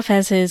 and Gandalf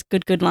has his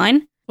good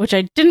line, which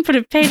I didn't put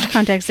a page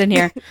context in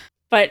here.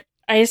 But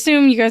I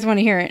assume you guys want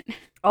to hear it.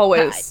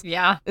 Always.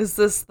 Yeah. Is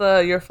this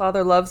your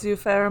father loves you,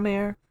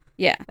 Faramir?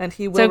 Yeah. And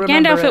he will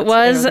remember Gandalf it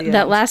was that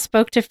end. last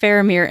spoke to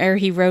Faramir ere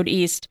he rode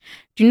east.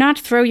 Do not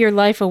throw your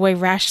life away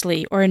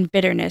rashly or in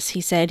bitterness,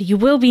 he said. You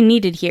will be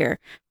needed here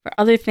for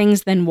other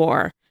things than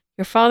war.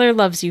 Your father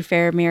loves you,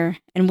 Faramir,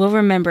 and will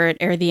remember it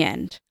ere the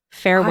end.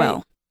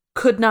 Farewell.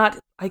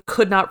 I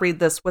could not read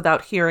this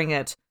without hearing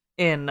it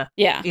in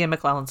Ian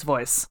McClellan's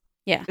voice.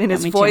 Yeah. In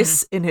his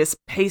voice, in his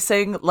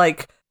pacing,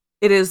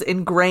 it is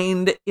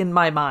ingrained in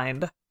my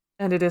mind,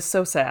 and it is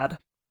so sad.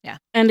 Yeah.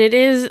 And it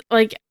is,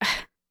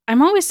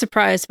 I'm always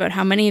surprised about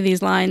how many of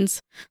these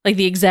lines,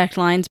 the exact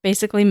lines,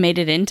 basically made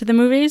it into the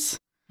movies.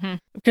 Mm-hmm.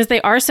 Because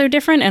they are so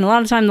different, and a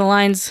lot of time the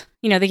lines,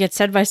 they get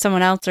said by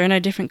someone else or in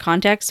a different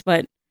context,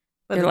 but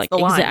they're the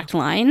exact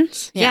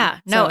lines.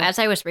 Yeah. No, as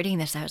I was reading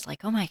this, I was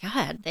like, oh my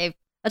God,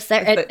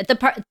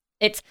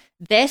 it's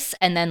this,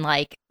 and then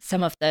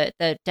some of the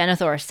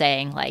Denethor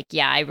saying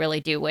I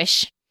really do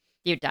wish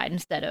you died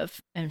instead of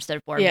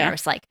Boromir. Yeah. I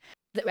was like,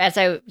 as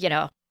I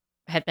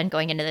had been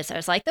going into this, I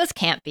was like, those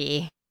can't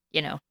be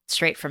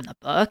straight from the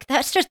book.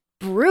 That's just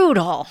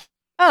brutal.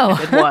 Oh,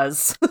 it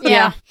was.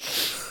 Yeah.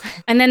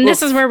 And then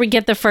this is where we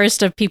get the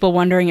first of people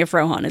wondering if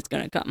Rohan is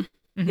going to come.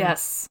 Mm-hmm.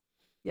 Yes,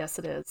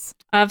 it is.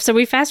 So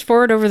we fast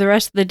forward over the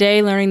rest of the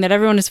day, learning that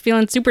everyone is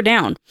feeling super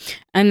down.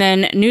 And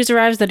then news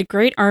arrives that a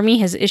great army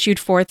has issued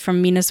forth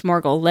from Minas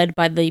Morgul, led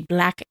by the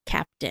Black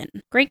Captain.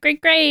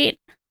 Great.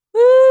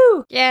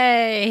 Woo!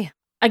 Yay!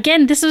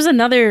 Again, this was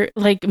another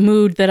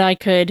mood that I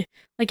could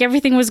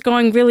everything was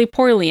going really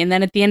poorly, and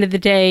then at the end of the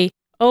day,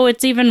 oh,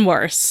 it's even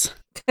worse.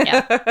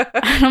 Yeah.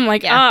 And I'm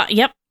like,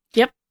 yep.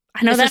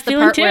 I know this that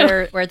feeling too. This is the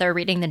part where they're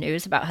reading the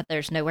news about how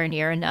there's nowhere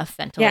near enough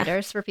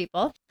ventilators for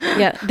people.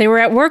 Yeah, they were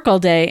at work all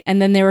day, and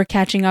then they were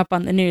catching up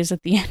on the news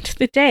at the end of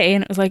the day,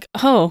 and it was like,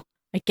 oh,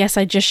 I guess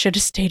I just should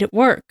have stayed at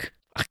work.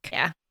 Fuck.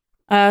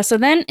 Yeah. So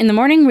then, in the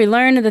morning, we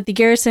learn that the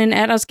garrison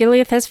at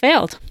Osgiliath has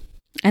failed,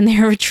 and they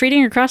are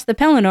retreating across the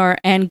Pelennor,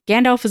 and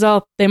Gandalf is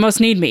all, they must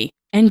need me,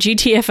 and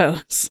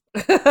GTFOs.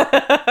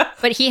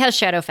 But he has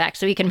Shadowfax,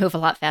 so he can move a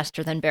lot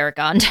faster than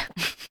Baragond.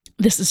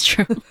 This is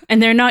true.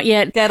 And they're not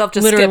yet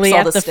literally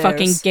at the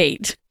fucking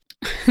gate.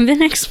 The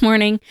next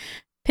morning,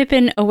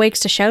 Pippin awakes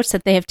to shouts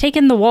that they have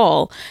taken the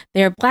wall.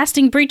 They are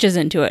blasting breaches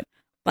into it.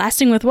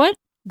 Blasting with what?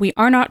 We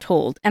are not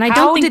told. And I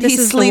don't think this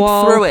is the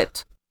wall. How did he sleep through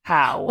it?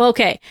 How? Well,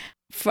 okay.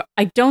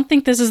 I don't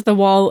think this is the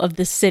wall of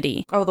the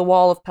city. Oh, the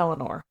wall of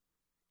Pelennor.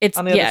 It's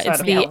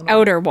the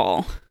outer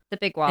wall. The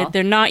big wall.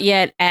 They're not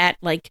yet at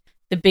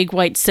the big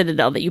white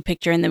citadel that you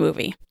picture in the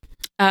movie.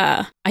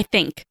 I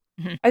think.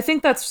 I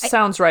think that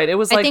sounds right. It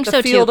was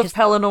the field of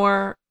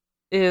Pelennor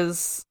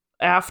is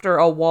after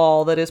a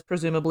wall that is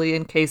presumably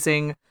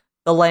encasing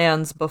the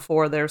lands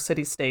before their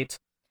city-state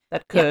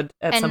that could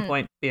at some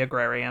point be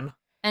agrarian.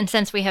 And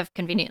since we have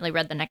conveniently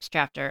read the next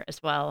chapter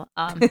as well,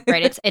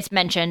 right? It's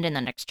mentioned in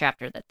the next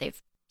chapter that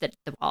that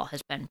the wall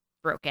has been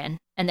broken,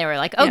 and they were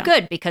like, "Oh,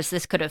 good, because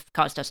this could have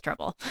caused us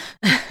trouble."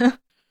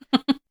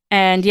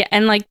 And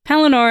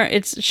Pelennor,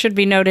 it should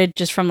be noted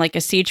just from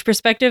a siege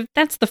perspective,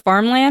 that's the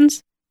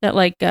farmlands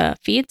that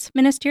feeds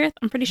Minas Tirith,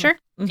 I'm pretty sure.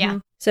 Mm-hmm. Yeah.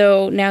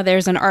 So now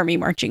there's an army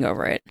marching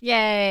over it.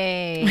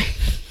 Yay.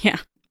 Yeah.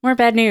 More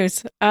bad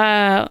news.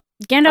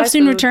 Gandalf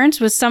soon returns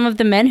with some of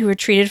the men who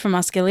retreated from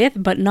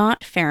Osgiliath, but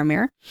not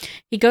Faramir.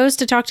 He goes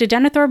to talk to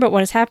Denethor about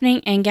what is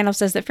happening, and Gandalf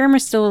says that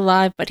Faramir's still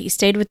alive, but he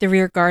stayed with the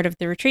rear guard of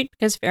the retreat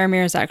because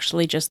Faramir is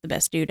actually just the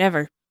best dude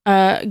ever.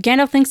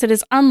 Gandalf thinks it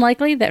is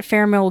unlikely that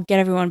Faramir will get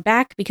everyone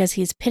back because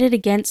he's pitted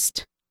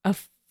against a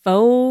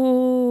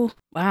foe.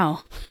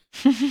 Wow.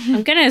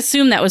 I'm going to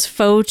assume that was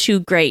foe too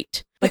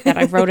great, that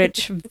I wrote it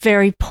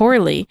very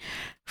poorly.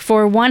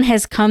 For one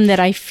has come that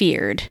I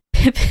feared.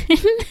 Pippin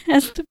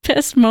has the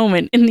best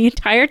moment in the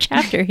entire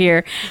chapter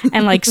here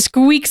and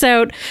squeaks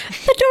out,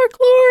 the Dark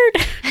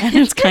Lord! And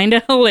it's kind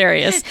of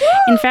hilarious.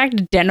 In fact,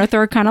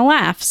 Denethor kind of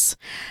laughs.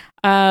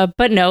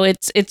 But no,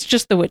 it's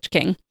just the Witch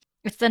King.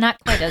 It's not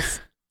quite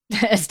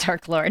as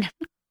Dark Lord.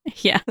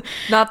 Yeah.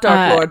 Not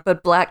Dark Lord,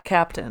 but Black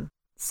Captain.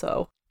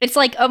 So it's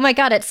like, oh my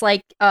god, it's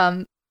like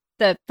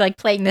the like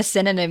playing the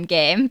synonym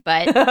game,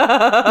 but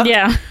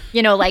yeah,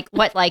 you know, like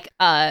what, like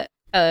a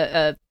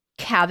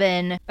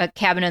cabin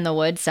in the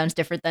woods sounds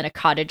different than a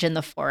cottage in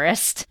the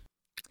forest.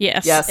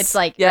 Yes. It's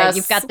like right,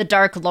 you've got the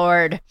Dark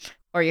Lord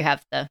or you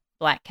have the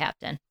Black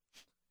Captain.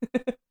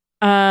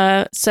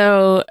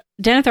 So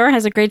Denethor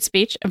has a great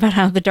speech about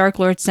how the Dark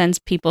Lord sends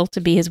people to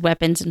be his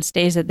weapons and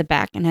stays at the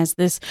back, and has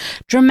this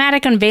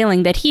dramatic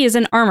unveiling that he is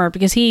in armor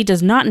because he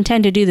does not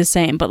intend to do the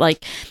same, but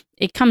like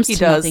it comes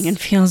to nothing and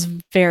feels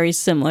very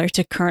similar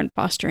to current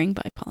posturing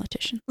by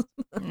politicians.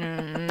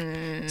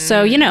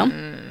 So, you know.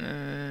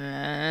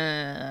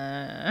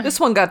 This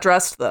one got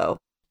dressed though.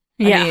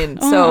 Yeah. I mean,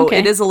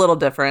 it is a little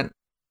different.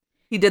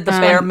 He did the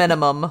bare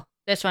minimum.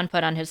 This one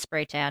put on his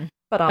spray tan.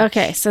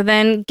 Okay, so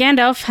then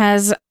Gandalf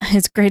has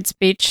his great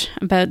speech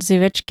about the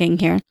Witch King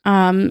here.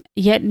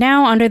 Yet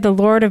now under the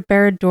Lord of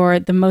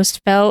Barad-dûr, the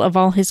most fell of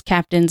all his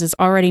captains is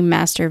already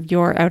master of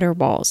your outer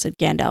walls, said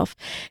Gandalf.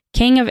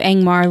 King of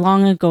Angmar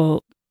long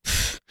ago...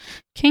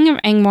 King of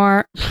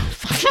Angmar...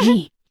 Fuck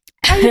me.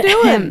 How you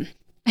doing?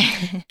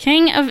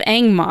 King of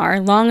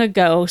Angmar long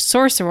ago,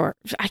 sorcerer...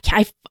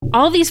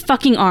 all these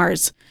fucking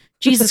R's.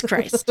 Jesus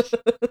Christ.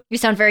 You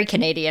sound very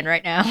Canadian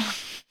right now.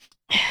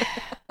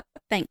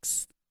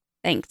 Thanks.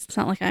 It's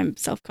not like I'm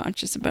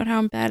self-conscious about how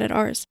I'm bad at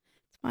R's.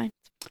 It's fine.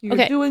 You're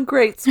doing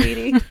great,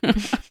 sweetie.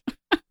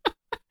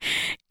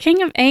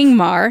 King of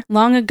Angmar,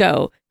 long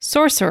ago,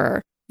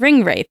 sorcerer,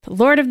 ringwraith,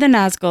 lord of the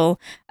Nazgul,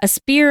 a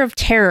spear of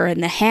terror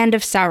in the hand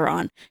of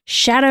Sauron,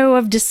 shadow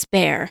of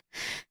despair.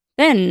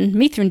 Then,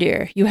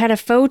 Mithrandir, you had a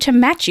foe to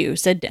match you,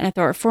 said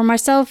Denethor. For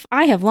myself,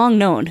 I have long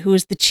known who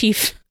is the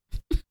chief...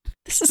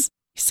 This is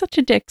such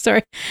a dick,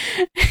 sorry.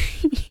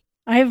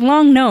 I have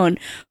long known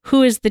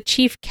who is the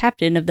chief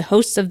captain of the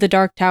hosts of the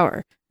Dark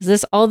Tower. Is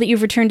this all that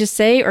you've returned to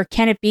say, or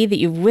can it be that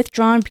you've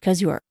withdrawn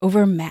because you are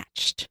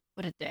overmatched?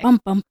 What a dick.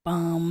 Bum, bum,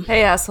 bum.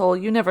 Hey, asshole,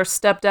 you never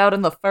stepped out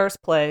in the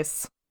first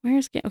place.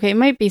 Okay, it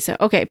might be so.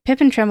 Okay,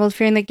 Pippin trembled,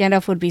 fearing that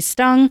Gandalf would be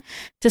stung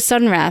to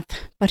sudden wrath,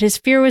 but his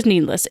fear was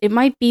needless. It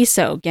might be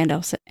so,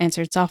 Gandalf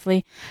answered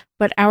softly,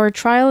 but our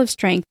trial of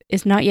strength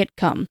is not yet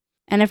come.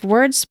 And if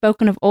words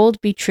spoken of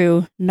old be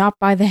true, not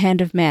by the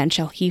hand of man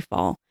shall he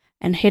fall.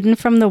 And hidden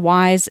from the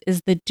wise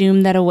is the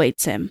doom that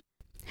awaits him.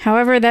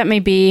 However that may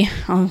be,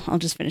 I'll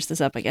just finish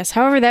this up, I guess.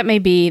 However that may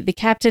be, the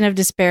captain of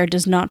despair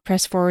does not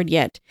press forward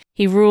yet.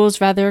 He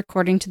rules rather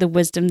according to the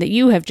wisdom that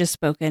you have just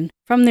spoken,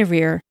 from the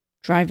rear,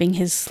 driving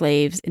his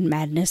slaves in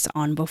madness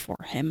on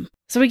before him.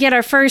 So we get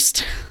our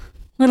first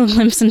little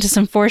glimpse into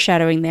some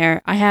foreshadowing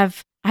there. I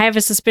have a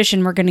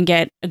suspicion we're going to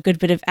get a good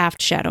bit of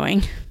aft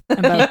shadowing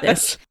about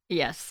this.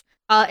 Yes.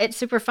 It's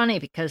super funny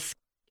because,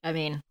 I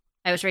mean,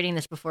 I was reading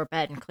this before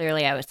bed, and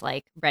clearly I was,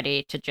 like,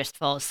 ready to just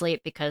fall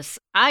asleep because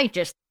I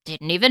just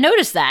didn't even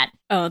notice that.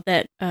 Oh,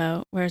 that,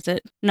 where is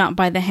it? Not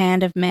by the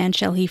hand of man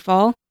shall he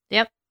fall?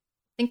 Yep.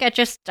 I think I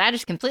just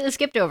completely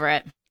skipped over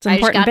it. It's an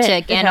important I just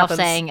bit. got to Gandalf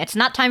saying, it's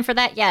not time for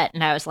that yet,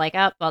 and I was like,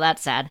 oh, well,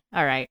 that's sad.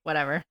 All right,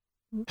 whatever.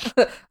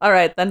 All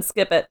right, then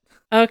skip it.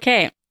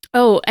 Okay.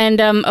 Oh,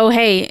 and,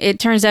 hey, it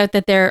turns out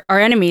that there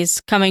are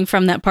enemies coming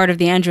from that part of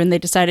the Andren they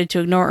decided to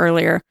ignore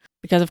earlier.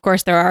 Because, of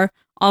course, there are.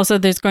 Also,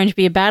 there's going to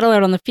be a battle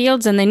out on the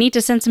fields, and they need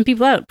to send some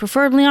people out,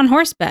 preferably on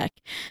horseback.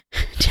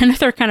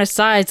 Denethor kind of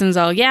sighs and is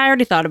all, yeah, I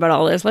already thought about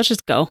all this. Let's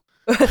just go.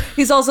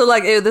 He's also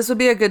like, ew, this would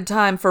be a good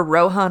time for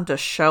Rohan to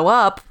show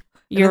up.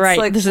 You're right.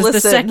 Like, this is the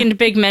second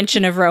big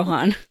mention of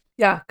Rohan.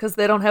 Yeah, because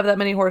they don't have that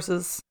many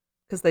horses,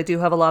 because they do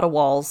have a lot of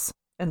walls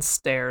and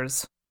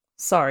stairs.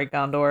 Sorry,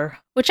 Gondor.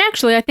 Which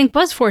actually, I think,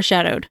 was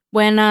foreshadowed.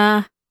 When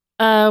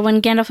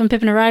Gandalf and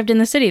Pippin arrived in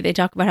the city, they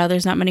talk about how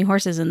there's not many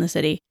horses in the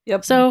city.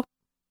 Yep. So,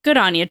 good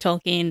on you,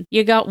 Tolkien.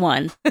 You got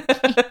one.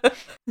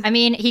 I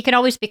mean, he can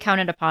always be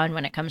counted upon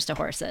when it comes to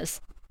horses.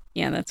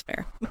 Yeah, that's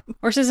fair.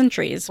 Horses and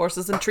trees.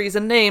 Horses and trees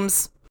and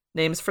names.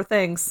 Names for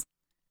things.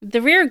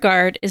 The rear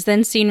guard is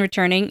then seen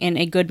returning in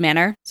a good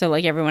manner. So,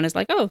 like, everyone is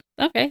like, oh,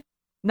 okay.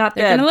 Not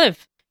They're dead. going to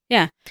live.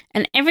 Yeah.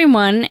 And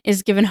everyone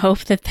is given hope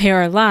that they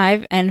are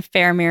alive, and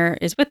Faramir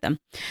is with them.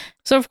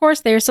 So, of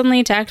course, they are suddenly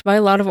attacked by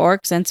a lot of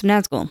orcs and some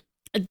Nazgul.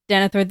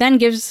 Denethor then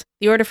gives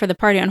the order for the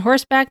party on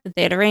horseback that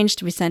they had arranged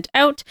to be sent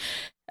out.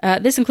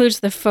 This includes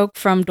the folk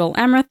from Dol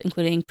Amroth,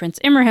 including Prince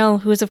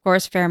Imrahil, who is, of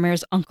course,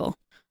 Faramir's uncle,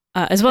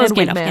 as well as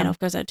Gandalf. Gandalf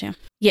goes out too.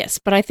 Yes,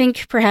 but I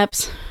think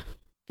perhaps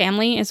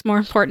family is more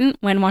important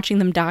when watching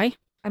them die.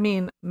 I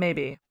mean,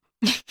 maybe.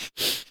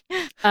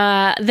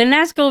 The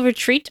Nazgul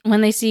retreat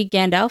when they see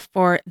Gandalf,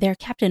 for their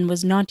captain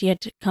was not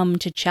yet come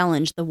to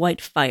challenge the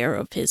white fire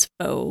of his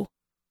foe.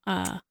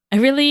 I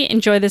really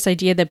enjoy this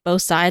idea that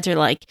both sides are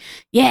like,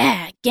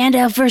 yeah,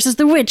 Gandalf versus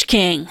the Witch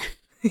King.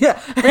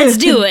 Yeah. Let's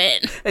do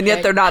it. And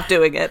yet they're not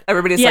doing it.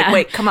 Everybody's like,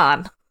 wait, come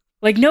on.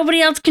 Like,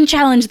 nobody else can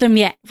challenge them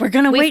yet. We're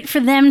going to wait for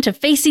them to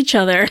face each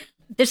other.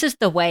 This is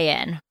the way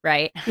in,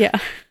 right? Yeah.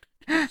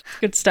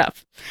 Good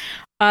stuff.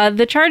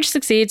 The charge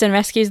succeeds and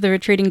rescues the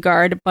retreating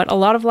guard, but a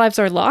lot of lives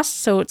are lost,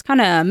 so it's kind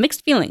of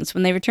mixed feelings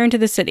when they return to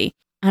the city.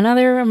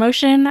 Another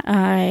emotion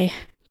I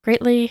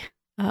greatly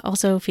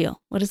also feel.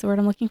 What is the word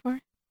I'm looking for?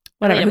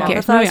 Whatever, who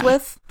cares? Empathize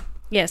with?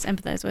 Yes,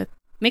 empathize with.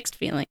 Mixed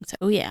feelings.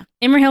 Oh, yeah.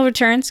 Imrahil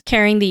returns,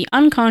 carrying the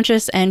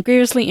unconscious and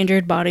grievously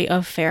injured body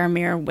of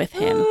Faramir with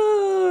him.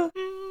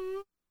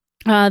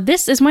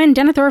 This is when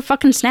Denethor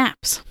fucking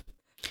snaps.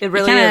 It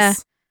really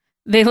is.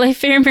 They lay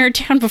Faramir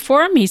down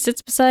before him. He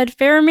sits beside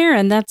Faramir,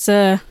 and that's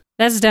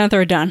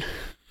Denethor done.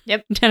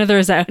 Yep.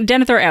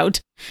 Denethor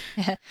out.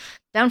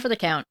 Down for the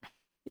count.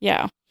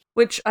 Yeah.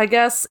 Which I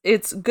guess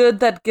it's good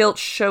that guilt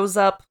shows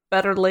up,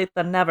 better late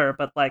than never,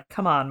 but like,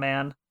 come on,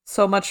 man.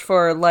 So much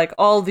for like,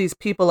 all these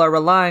people are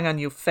relying on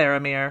you,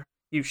 Faramir.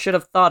 You should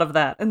have thought of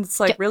that. And it's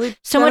like, really?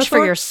 So much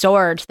for your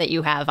sword that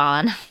you have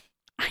on.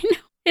 I know.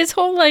 His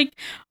whole like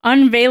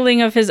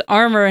unveiling of his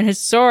armor and his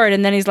sword,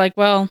 and then he's like,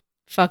 well,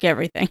 fuck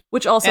everything.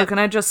 Which also, can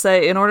I just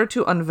say, in order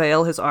to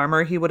unveil his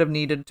armor, he would have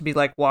needed to be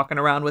like walking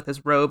around with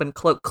his robe and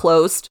cloak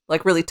closed,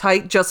 like really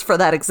tight, just for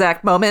that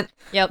exact moment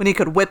when he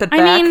could whip it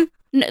back. I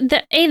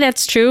mean,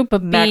 that's true,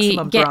 but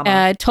Maximum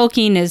drama.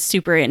 Tolkien is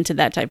super into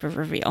that type of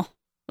reveal.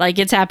 Like,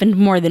 it's happened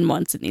more than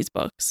once in these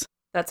books.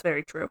 That's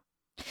very true.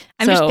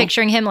 I'm just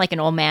picturing him like an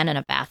old man in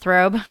a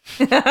bathrobe,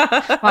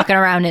 walking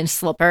around in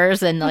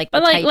slippers and like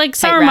but tight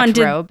Saruman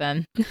did. Robe.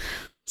 And...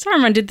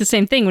 Saruman did the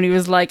same thing when he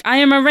was like, "I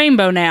am a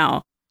rainbow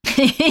now."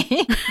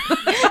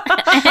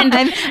 and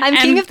I'm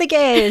king of the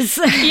gays.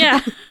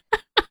 Yeah.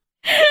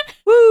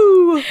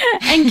 Woo!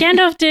 And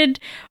Gandalf did.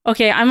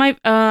 Okay, I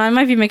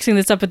might be mixing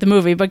this up with the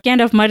movie, but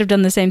Gandalf might have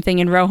done the same thing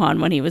in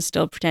Rohan when he was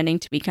still pretending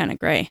to be kind of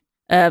gray.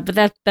 But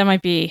that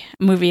might be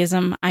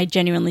movieism. I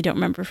genuinely don't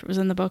remember if it was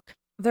in the book.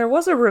 There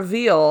was a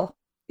reveal.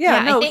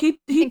 Yeah, no, he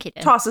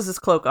tosses his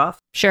cloak off.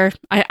 Sure.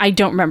 I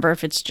don't remember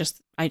if it's just...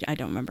 I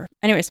don't remember.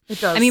 Anyways. It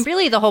does. I mean,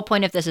 really, the whole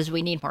point of this is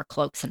we need more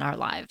cloaks in our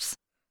lives.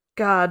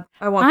 God,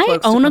 I want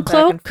cloaks own to a come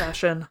back in cloak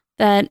fashion.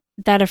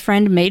 that a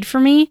friend made for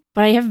me,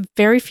 but I have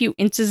very few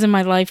instances in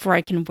my life where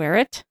I can wear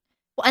it.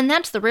 Well, and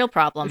that's the real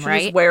problem, You should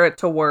right? just wear it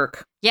to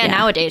work. Yeah,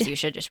 nowadays you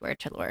should just wear it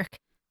to work.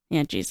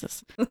 Yeah,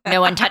 Jesus.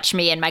 No one touch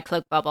me in my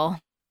cloak bubble.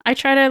 I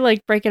try to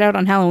like break it out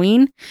on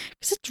Halloween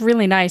because it's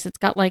really nice. It's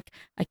got like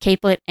a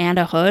capelet and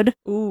a hood.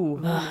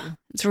 Ooh.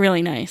 It's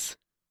really nice.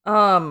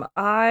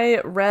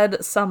 I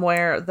read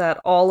somewhere that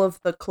all of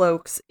the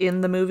cloaks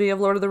in the movie of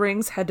Lord of the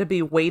Rings had to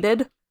be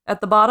weighted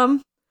at the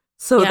bottom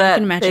so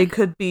that they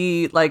could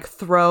be like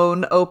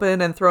thrown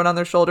open and thrown on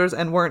their shoulders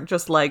and weren't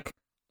just like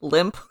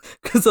limp,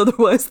 because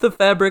otherwise the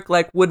fabric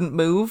like wouldn't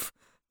move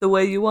the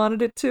way you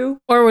wanted it to.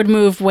 Or would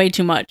move way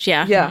too much,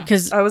 yeah. Yeah,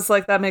 because I was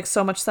like, that makes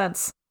so much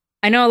sense.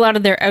 I know a lot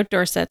of their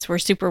outdoor sets were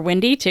super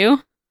windy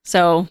too,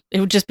 so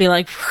it would just be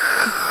like...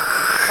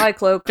 Hi,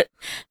 cloak.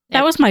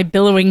 That was my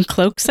billowing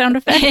cloak sound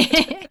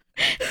effect.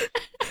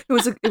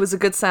 It was a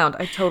good sound.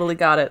 I totally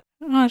got it.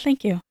 Oh,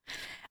 thank you.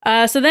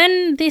 So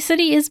then the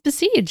city is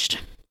besieged.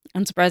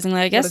 Unsurprisingly,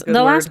 I guess.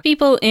 The last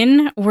people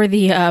in were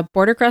the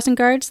border crossing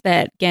guards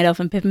that Gandalf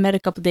and Pippin met a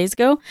couple days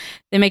ago.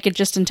 They make it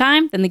just in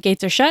time, then the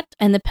gates are shut,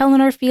 and the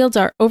Pelennor fields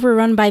are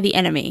overrun by the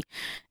enemy.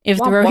 If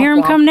the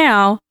Rohirrim come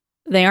now,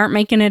 they aren't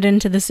making it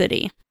into the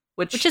city.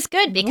 Which is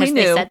good, because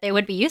they said they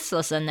would be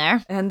useless in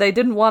there. And they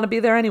didn't want to be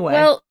there anyway.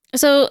 Well,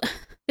 so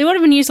they would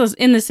have been useless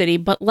in the city,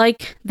 but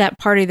like that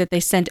party that they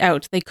sent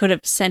out, they could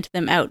have sent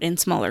them out in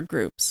smaller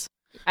groups.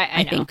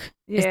 I think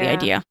is the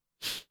idea.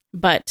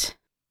 But...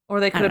 Or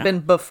they could have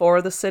been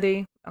before the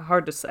city.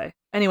 Hard to say.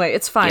 Anyway,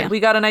 it's fine. Yeah. We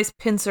got a nice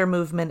pincer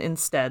movement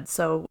instead,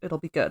 so it'll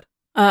be good.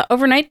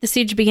 Overnight, the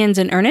siege begins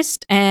in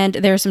earnest, and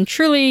there are some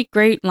truly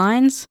great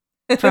lines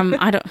from,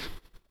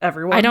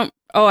 everyone.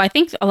 I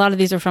think a lot of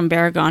these are from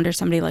Baragond or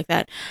somebody like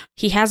that.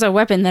 He has a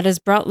weapon that has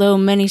brought low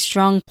many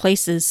strong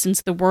places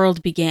since the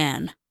world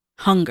began.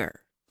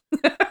 Hunger.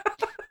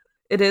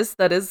 It's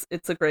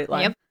a great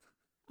line. Yep.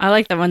 I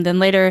like that one. Then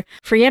later,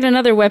 for yet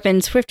another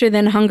weapon, swifter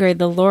than hunger,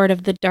 the Lord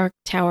of the Dark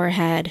Tower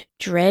had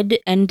dread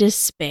and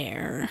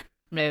despair.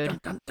 Mood. Dun,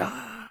 dun,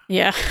 dun.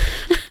 Yeah.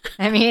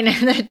 I mean,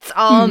 it's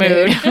all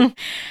mood.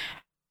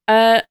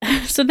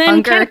 So then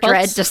hunger,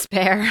 dread,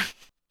 despair.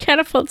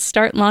 Catapults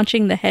start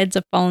launching the heads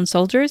of fallen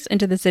soldiers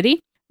into the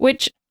city,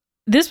 which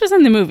this was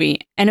in the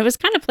movie, and it was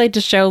kind of played to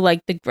show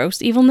like the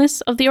gross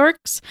evilness of the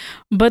orcs,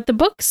 but the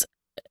books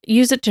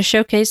use it to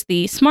showcase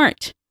the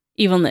smart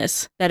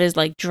evilness that is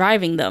like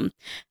driving them.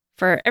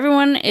 For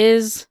everyone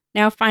is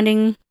now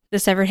finding the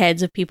severed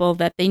heads of people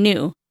that they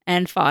knew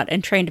and fought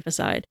and trained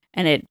beside,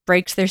 and it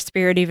breaks their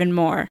spirit even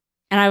more.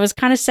 And I was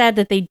kind of sad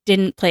that they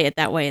didn't play it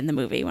that way in the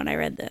movie when I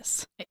read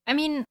this. I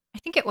mean, I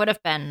think it would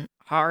have been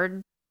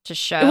hard to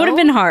show. It would have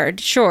been hard,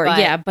 sure,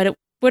 but it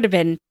would have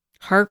been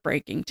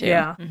heartbreaking too.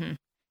 Yeah. Mm-hmm.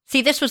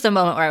 See, this was the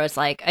moment where I was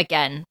like,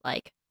 again,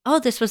 like, oh,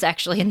 this was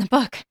actually in the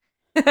book.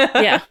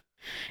 Yeah.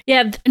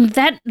 Yeah,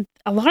 that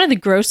a lot of the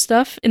gross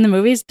stuff in the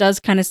movies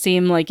does kind of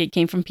seem like it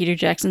came from Peter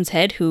Jackson's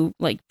head, who,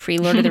 like,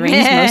 pre-Lord of the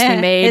Rings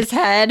mostly made... His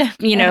head.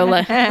 You know,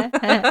 like...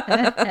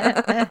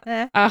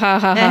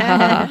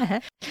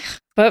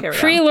 But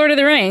pre-Lord of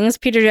the Rings,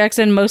 Peter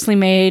Jackson mostly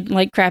made,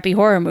 like, crappy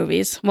horror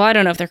movies. Well, I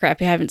don't know if they're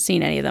crappy, I haven't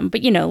seen any of them,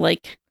 but, you know,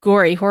 like,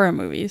 gory horror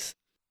movies.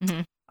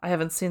 Mm-hmm. I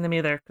haven't seen them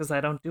either, because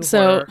I don't do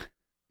horror.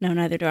 No,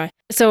 neither do I.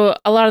 So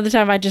a lot of the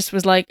time I just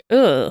was like,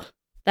 ugh,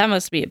 that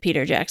must be a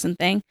Peter Jackson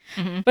thing.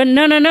 Mm-hmm. But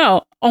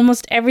no.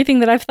 Almost everything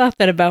that I've thought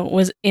that about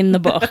was in the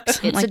books.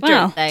 It's like, a dirt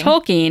wow, thing.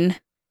 Tolkien,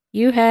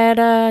 you had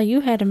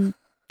some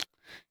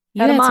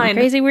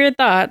crazy weird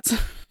thoughts.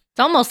 It's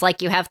almost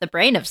like you have the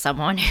brain of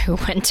someone who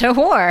went to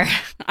war.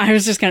 I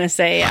was just gonna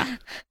say, yeah.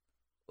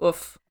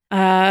 Oof.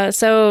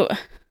 So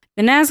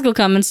the Nazgul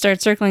come and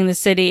start circling the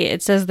city.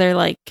 It says they're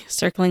like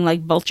circling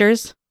like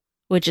vultures,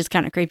 which is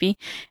kind of creepy,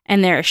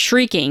 and they're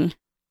shrieking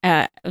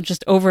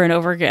just over and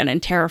over again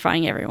and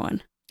terrifying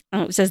everyone.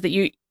 It says that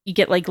you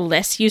get like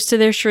less used to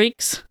their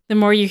shrieks the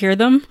more you hear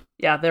them.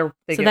 Yeah,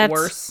 they get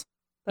worse.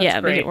 That's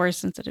They great. get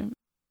worse instead of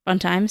fun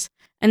times.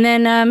 And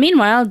then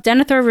meanwhile,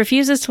 Denethor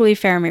refuses to leave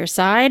Faramir's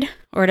side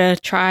or to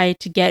try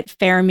to get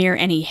Faramir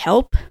any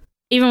help.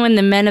 Even when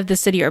the men of the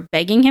city are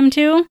begging him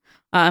to,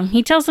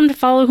 he tells them to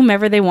follow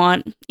whomever they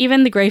want,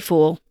 even the Grey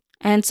Fool.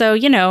 And so,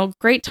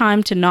 great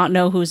time to not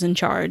know who's in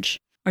charge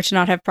or to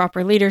not have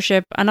proper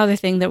leadership. Another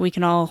thing that we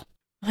can all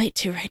relate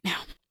to right now.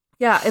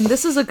 Yeah, and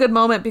this is a good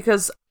moment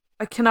because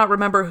I cannot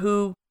remember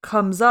who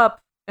comes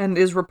up and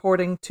is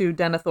reporting to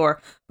Denethor,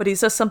 but he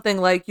says something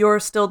like, "You're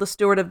still the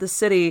steward of the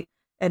city,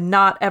 and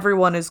not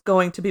everyone is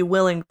going to be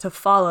willing to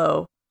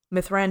follow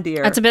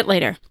Mithrandir." That's a bit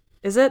later.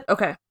 Is it?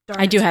 Okay. Darn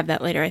I it. do have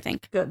that later, I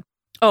think. Good.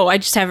 Oh, I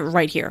just have it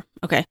right here.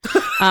 Okay.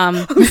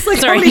 I was like,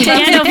 sorry. how many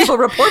times do people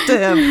report to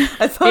him?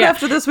 I thought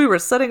after this we were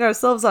setting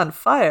ourselves on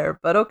fire,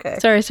 but okay.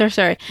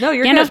 Sorry. No,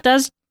 you're Gandalf good.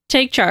 does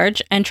take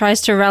charge and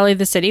tries to rally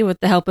the city with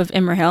the help of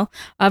Imrahil,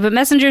 but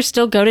messengers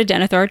still go to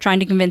Denethor trying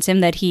to convince him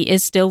that he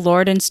is still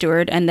Lord and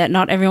Steward and that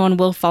not everyone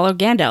will follow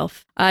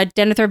Gandalf.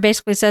 Denethor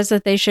basically says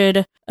that they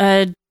should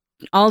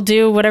all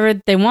do whatever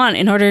they want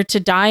in order to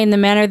die in the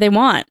manner they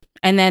want.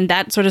 And then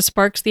that sort of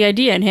sparks the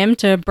idea in him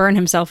to burn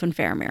himself in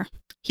Faramir.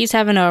 He's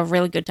having a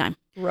really good time.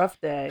 Rough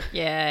day.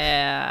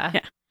 Yeah.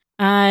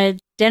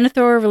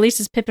 Denethor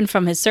releases Pippin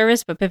from his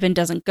service, but Pippin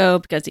doesn't go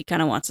because he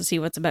kind of wants to see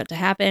what's about to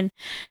happen.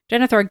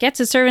 Denethor gets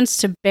his servants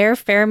to bear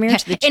Faramir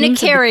to the tombs in a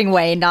caring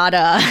way, not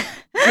a...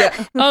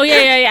 Yeah. Oh,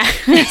 yeah.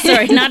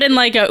 Sorry, not in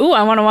like a, ooh,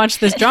 I want to watch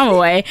this drama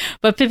way,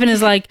 but Pippin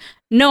is like,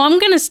 no, I'm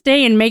going to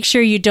stay and make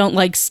sure you don't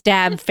like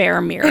stab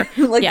Faramir.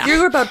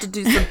 You're about to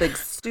do something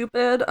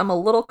stupid. I'm a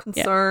little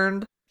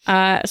concerned.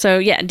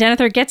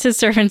 Denethor gets his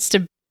servants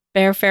to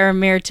bear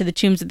Faramir to the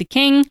tombs of the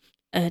king,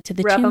 to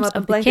the Wrap him tombs up in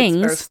of the blankets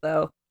kings. first,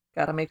 though.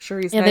 Gotta make sure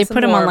he's nice they and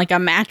put him on warm. like a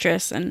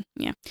mattress and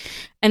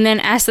then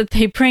ask that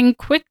they bring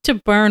quick to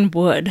burn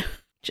wood.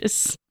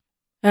 Just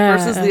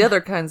versus the other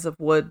kinds of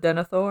wood,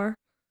 Denethor.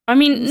 I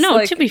mean, It's no.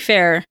 like- To be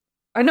fair,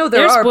 I know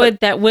there's are wood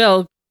that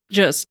will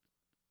just.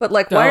 But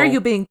like, go. why are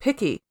you being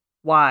picky?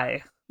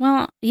 Why?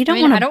 Well, you don't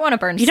I want to. don't want to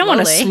burn. You don't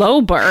want to slowly.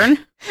 slow burn.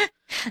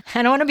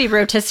 I don't want to be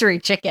rotisserie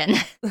chicken.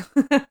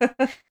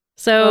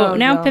 So Oh,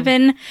 now no.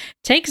 Pippin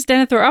takes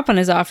Denethor up on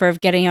his offer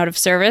of getting out of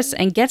service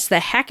and gets the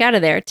heck out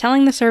of there,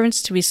 telling the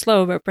servants to be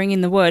slow about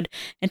bringing the wood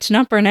and to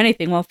not burn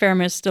anything while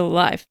Faramir is still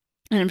alive.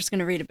 And I'm just going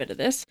to read a bit of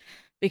this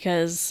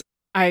because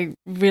I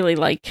really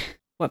like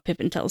what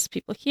Pippin tells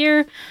people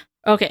here.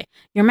 Okay,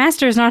 your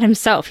master is not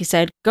himself, he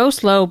said. Go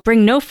slow,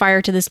 bring no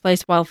fire to this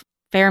place while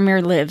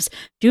Faramir lives.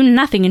 Do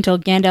nothing until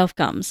Gandalf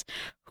comes.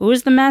 Who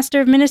is the master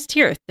of Minas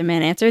Tirith? The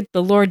man answered.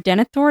 The Lord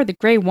Denethor, the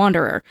Grey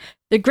Wanderer.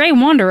 The Grey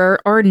Wanderer,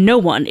 or no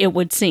one, it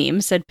would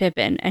seem, said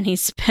Pippin, and he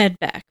sped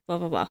back, blah,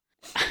 blah, blah.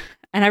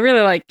 And I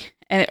really like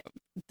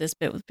this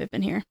bit with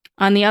Pippin here.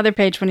 On the other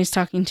page, when he's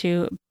talking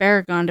to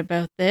Beregond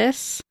about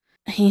this,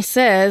 he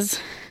says,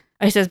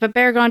 but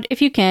Beregond,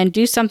 if you can,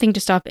 do something to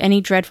stop any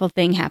dreadful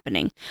thing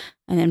happening.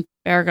 And then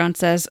Beregond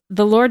says,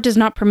 the Lord does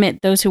not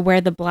permit those who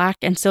wear the black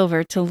and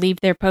silver to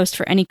leave their post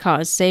for any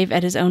cause, save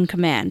at his own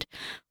command.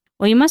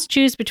 Well, you must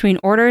choose between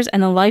orders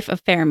and the life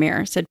of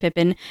Faramir, said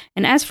Pippin,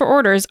 and as for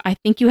orders, I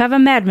think you have a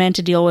madman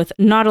to deal with,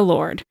 not a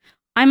lord.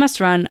 I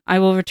must run. I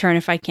will return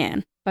if I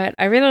can. But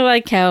I really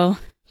like how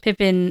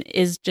Pippin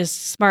is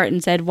just smart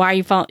and said, why are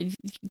you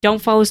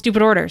don't follow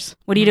stupid orders.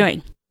 What are you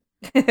doing?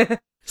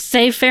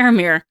 Save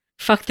Faramir.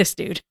 Fuck this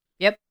dude.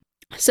 Yep.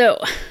 So,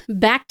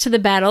 back to the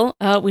battle,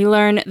 we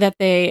learn that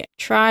they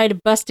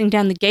tried busting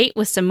down the gate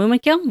with some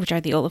Mumakil, which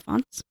are the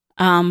Oliphants.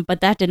 But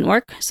that didn't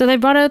work. So they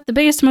brought out the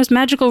biggest, most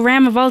magical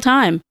ram of all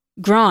time,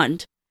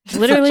 Grond.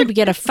 Literally, we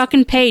get a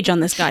fucking page on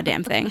this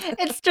goddamn thing.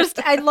 It's just,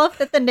 I love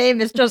that the name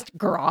is just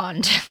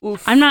Grond.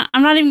 I'm not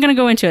even gonna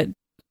go into it.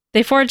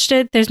 They forged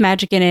it. There's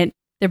magic in it.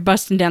 They're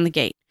busting down the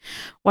gate.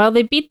 While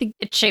they beat the,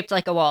 It's shaped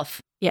like a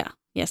wolf. yeah,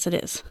 yes, it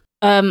is.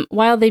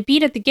 While they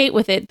beat at the gate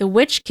with it, the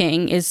Witch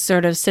King is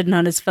sort of sitting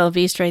on his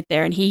felbeast right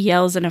there, and he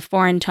yells in a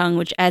foreign tongue,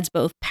 which adds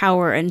both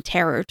power and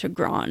terror to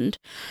Grond.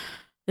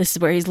 This is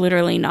where he's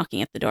literally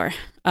knocking at the door.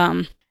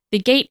 The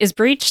gate is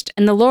breached,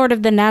 and the Lord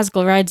of the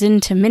Nazgul rides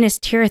into Minas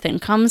Tirith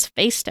and comes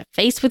face to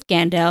face with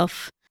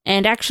Gandalf.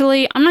 And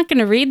actually, I'm not going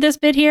to read this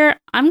bit here.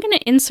 I'm going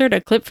to insert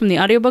a clip from the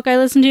audiobook I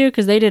listened to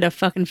because they did a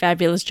fucking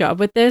fabulous job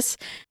with this.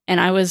 And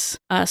I was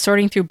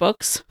sorting through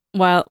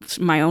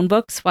my own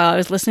books while I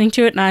was listening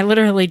to it, and I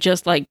literally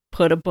just like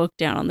put a book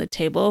down on the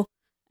table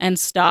and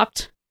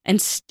stopped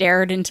and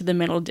stared into the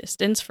middle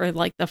distance for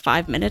like the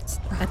 5 minutes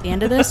at the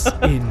end of this.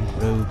 In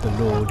rode the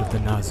Lord of the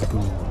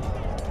Nazgul,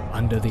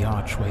 under the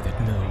archway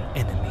that no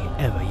enemy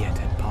ever yet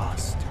had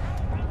passed,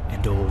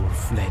 and all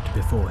fled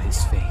before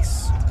his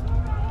face.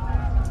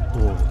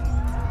 All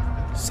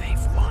save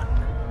one.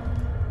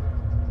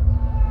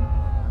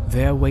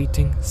 There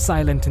waiting,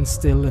 silent and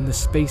still in the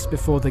space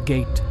before the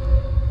gate,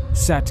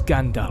 sat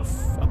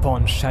Gandalf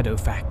upon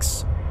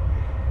Shadowfax.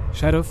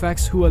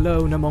 Shadowfax, who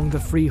alone among the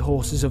free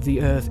horses of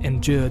the earth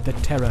endured the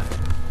terror,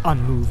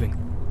 unmoving,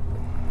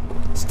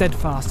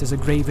 steadfast as a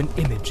graven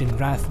image in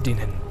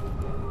Rath-Dinnan.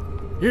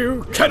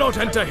 You cannot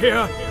enter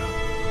here,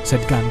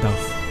 said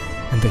Gandalf,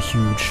 and the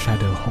huge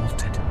shadow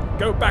halted.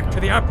 Go back to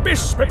the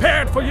abyss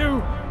prepared for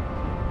you.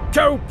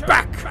 Go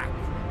back.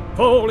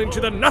 Fall into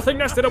the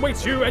nothingness that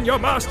awaits you and your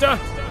master.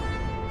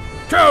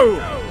 Go!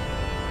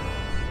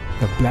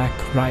 The Black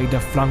Rider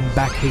flung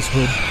back his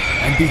hood,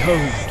 and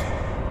behold,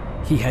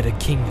 he had a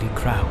kingly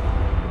crown,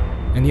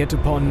 and yet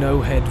upon no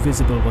head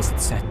visible was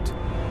it set.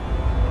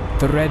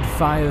 The red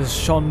fires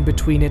shone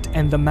between it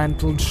and the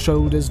mantled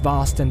shoulders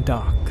vast and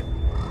dark.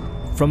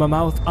 From a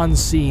mouth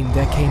unseen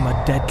there came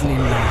a deadly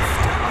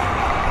laughter.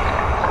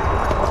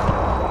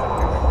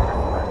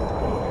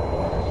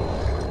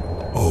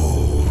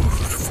 Old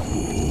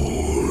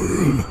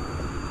fool,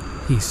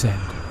 he said.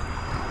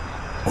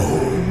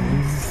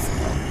 Old fool.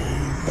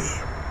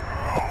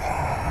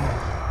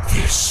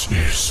 This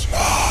is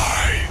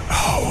my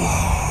hour.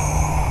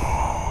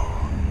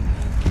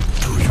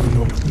 Do you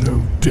not know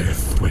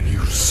death when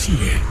you see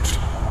it?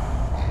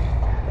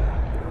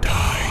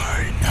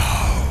 Die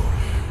now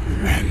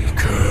and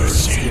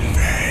curse in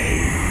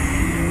vain.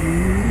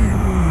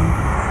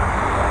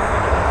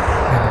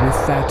 And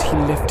with that he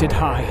lifted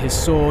high his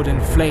sword,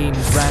 and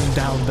flames ran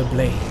down the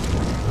blade.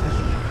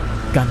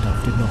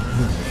 Gandalf did not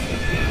move.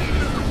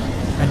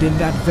 And in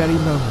that very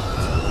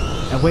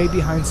moment, away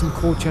behind some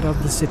courtyard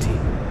of the city,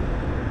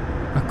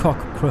 a cock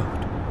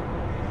crowed.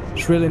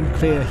 Shrill and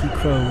clear he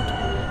crowed,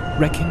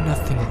 recking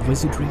nothing of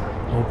wizardry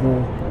or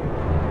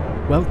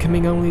war,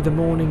 welcoming only the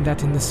morning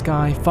that in the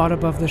sky, far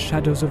above the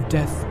shadows of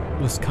death,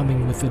 was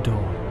coming with the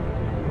dawn.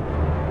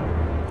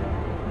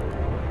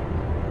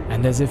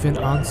 And as if in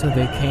answer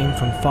there came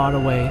from far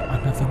away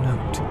another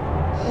note.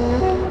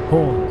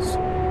 Horns,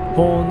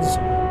 horns,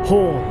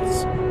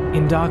 horns!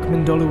 In dark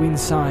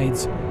Mindolluin's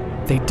sides,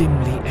 they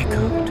dimly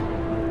echoed.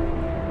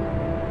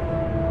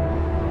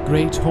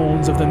 Great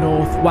horns of the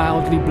north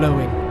wildly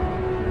blowing.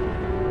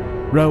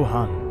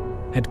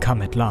 Rohan had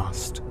come at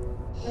last.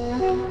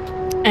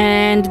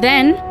 And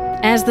then,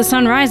 as the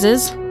sun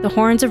rises, the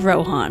horns of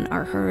Rohan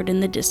are heard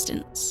in the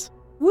distance.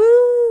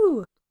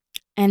 Woo!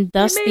 And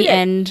thus the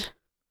end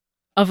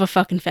of a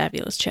fucking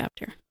fabulous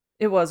chapter.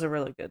 It was a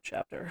really good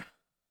chapter.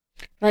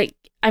 Like,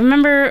 I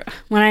remember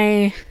when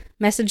I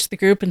messaged the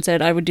group and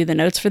said I would do the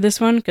notes for this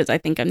one, because I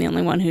think I'm the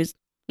only one who's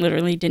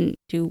literally didn't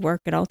do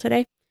work at all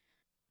today.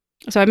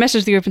 So I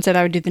messaged the group and said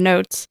I would do the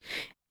notes.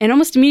 And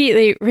almost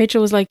immediately,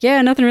 Rachel was like,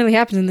 yeah, nothing really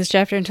happens in this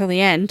chapter until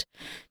the end.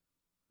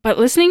 But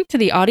listening to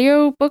the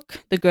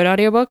audiobook, the good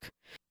audiobook,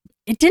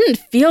 it didn't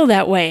feel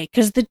that way,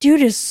 because the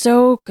dude is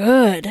so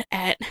good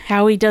at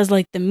how he does,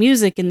 like, the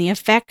music and the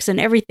effects and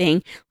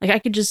everything. Like, I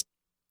could just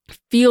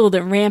feel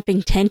the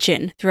ramping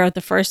tension throughout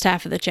the first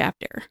half of the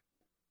chapter.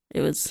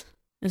 It was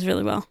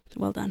really well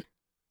done.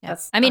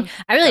 Yes. I mean,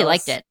 I really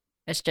liked it.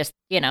 It's just,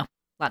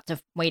 lots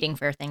of waiting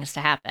for things to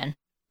happen.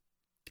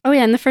 Oh,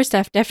 yeah, in the first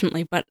half,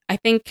 definitely. But I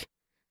think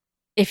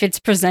if it's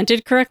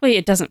presented correctly,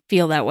 it doesn't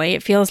feel that way.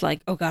 It feels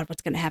like, oh, God,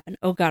 what's going to happen?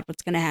 Oh, God,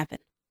 what's going to happen?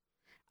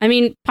 I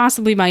mean,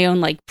 possibly my own,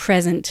 like,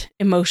 present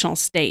emotional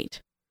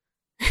state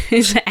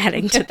is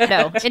adding to that.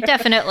 No, it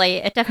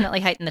definitely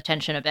heightened the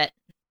tension a bit.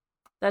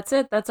 That's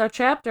it. That's our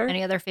chapter.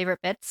 Any other favorite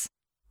bits?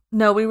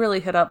 No, we really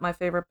hit up my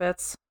favorite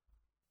bits.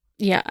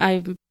 Yeah,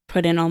 I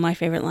put in all my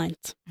favorite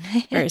lines.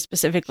 Very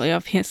specifically,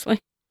 obviously.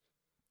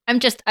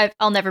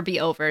 I'll never be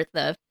over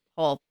the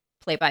whole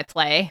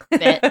play-by-play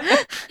bit.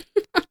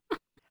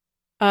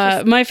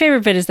 My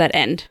favorite bit is that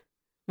end.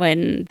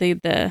 When the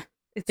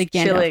Gandalf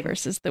chilling.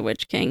 versus the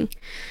Witch King.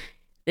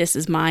 This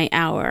is my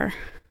hour.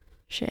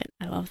 Shit,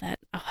 I love that.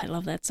 Oh, I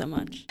love that so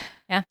much.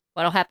 Yeah,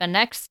 what'll happen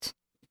next?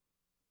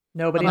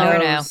 Nobody we'll never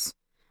knows.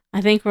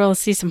 I think we'll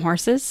see some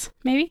horses,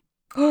 maybe.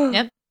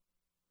 Yep.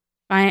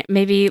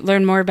 Maybe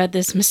learn more about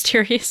this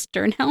mysterious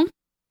Durnhelm.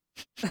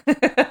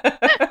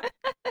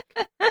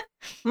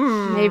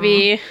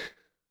 Maybe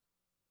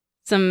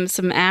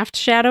some aft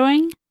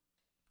shadowing.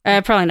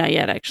 Probably not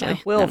yet, actually.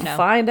 Yeah, we'll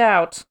find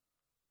out.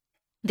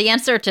 The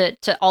answer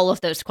to all of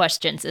those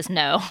questions is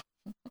no.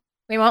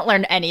 We won't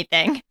learn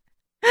anything.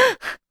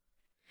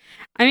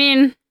 I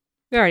mean,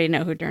 we already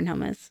know who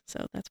Durnhelm is,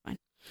 so that's fine.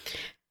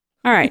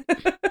 All right.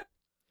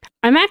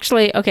 I'm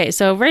actually, okay,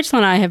 so Rachel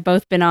and I have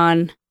both been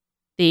on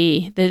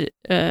the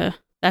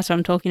That's What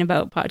I'm Talking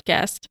About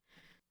podcast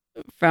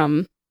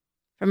from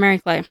Mary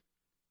Clay.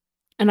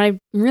 And I'm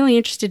really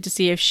interested to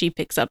see if she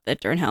picks up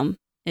that Durnhelm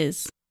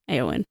is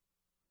Éowyn.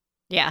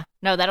 Yeah,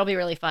 no, that'll be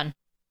really fun.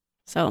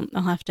 So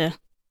I'll have to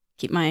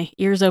keep my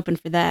ears open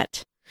for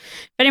that.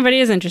 if anybody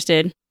is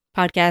interested,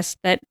 podcast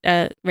that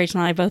Rachel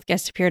and I both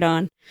guest appeared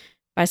on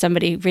by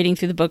somebody reading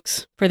through the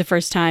books for the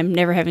first time,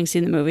 never having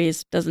seen the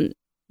movies, doesn't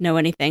know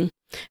anything.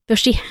 Though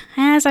she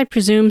has, I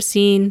presume,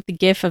 seen the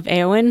gif of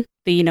Éowyn,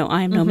 the,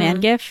 I am no man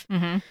gif.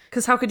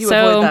 Because how could you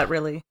avoid that,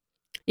 really?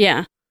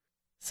 Yeah.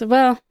 So,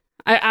 well,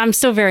 I'm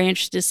still very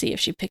interested to see if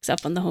she picks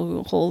up on the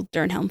whole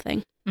Durnhelm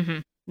thing.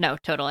 No,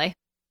 totally.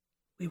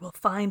 We will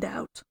find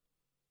out.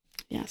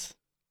 Yes.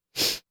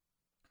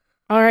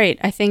 All right.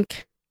 I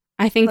think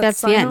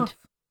that's the end. Off.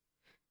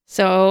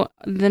 So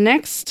the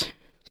next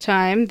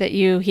time that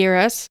you hear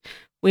us,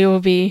 we will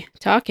be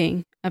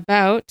talking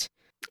about,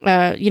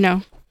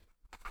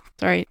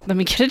 sorry, let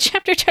me get a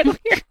chapter title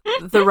here.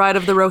 The Ride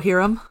of the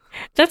Rohirrim.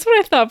 That's what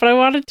I thought, but I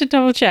wanted to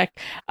double check.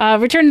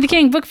 Return to the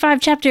King, Book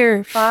 5,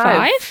 Chapter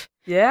 5?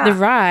 Yeah. The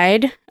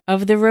Ride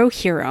of the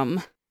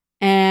Rohirrim.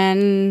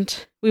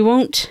 And we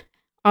won't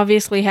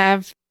obviously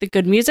have the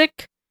good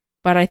music,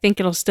 but I think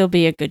it'll still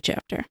be a good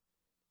chapter.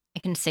 I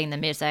can sing the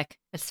music.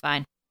 It's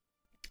fine.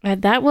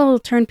 That will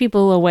turn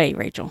people away,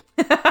 Rachel.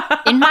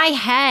 In my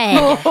head.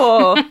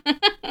 Oh.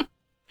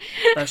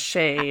 The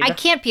shade. I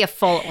can't be a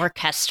full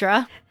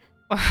orchestra.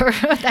 Or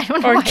I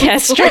don't know.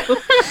 Orchestra.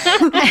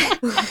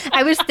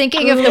 I was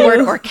thinking of the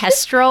word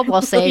orchestral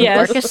while saying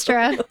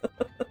orchestra.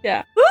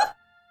 Yeah.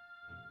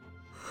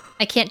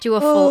 I can't do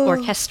a full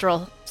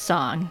orchestral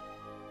song.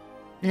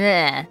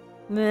 Nah.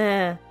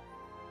 Nah. All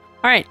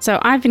right, so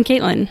I've been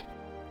Caitlin.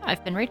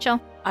 I've been Rachel.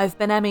 I've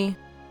been Emmy.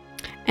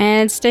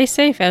 And stay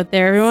safe out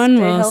there, everyone.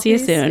 Stay we'll healthy, see you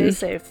soon.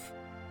 Stay safe.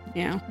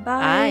 Yeah.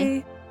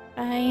 Bye.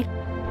 Bye.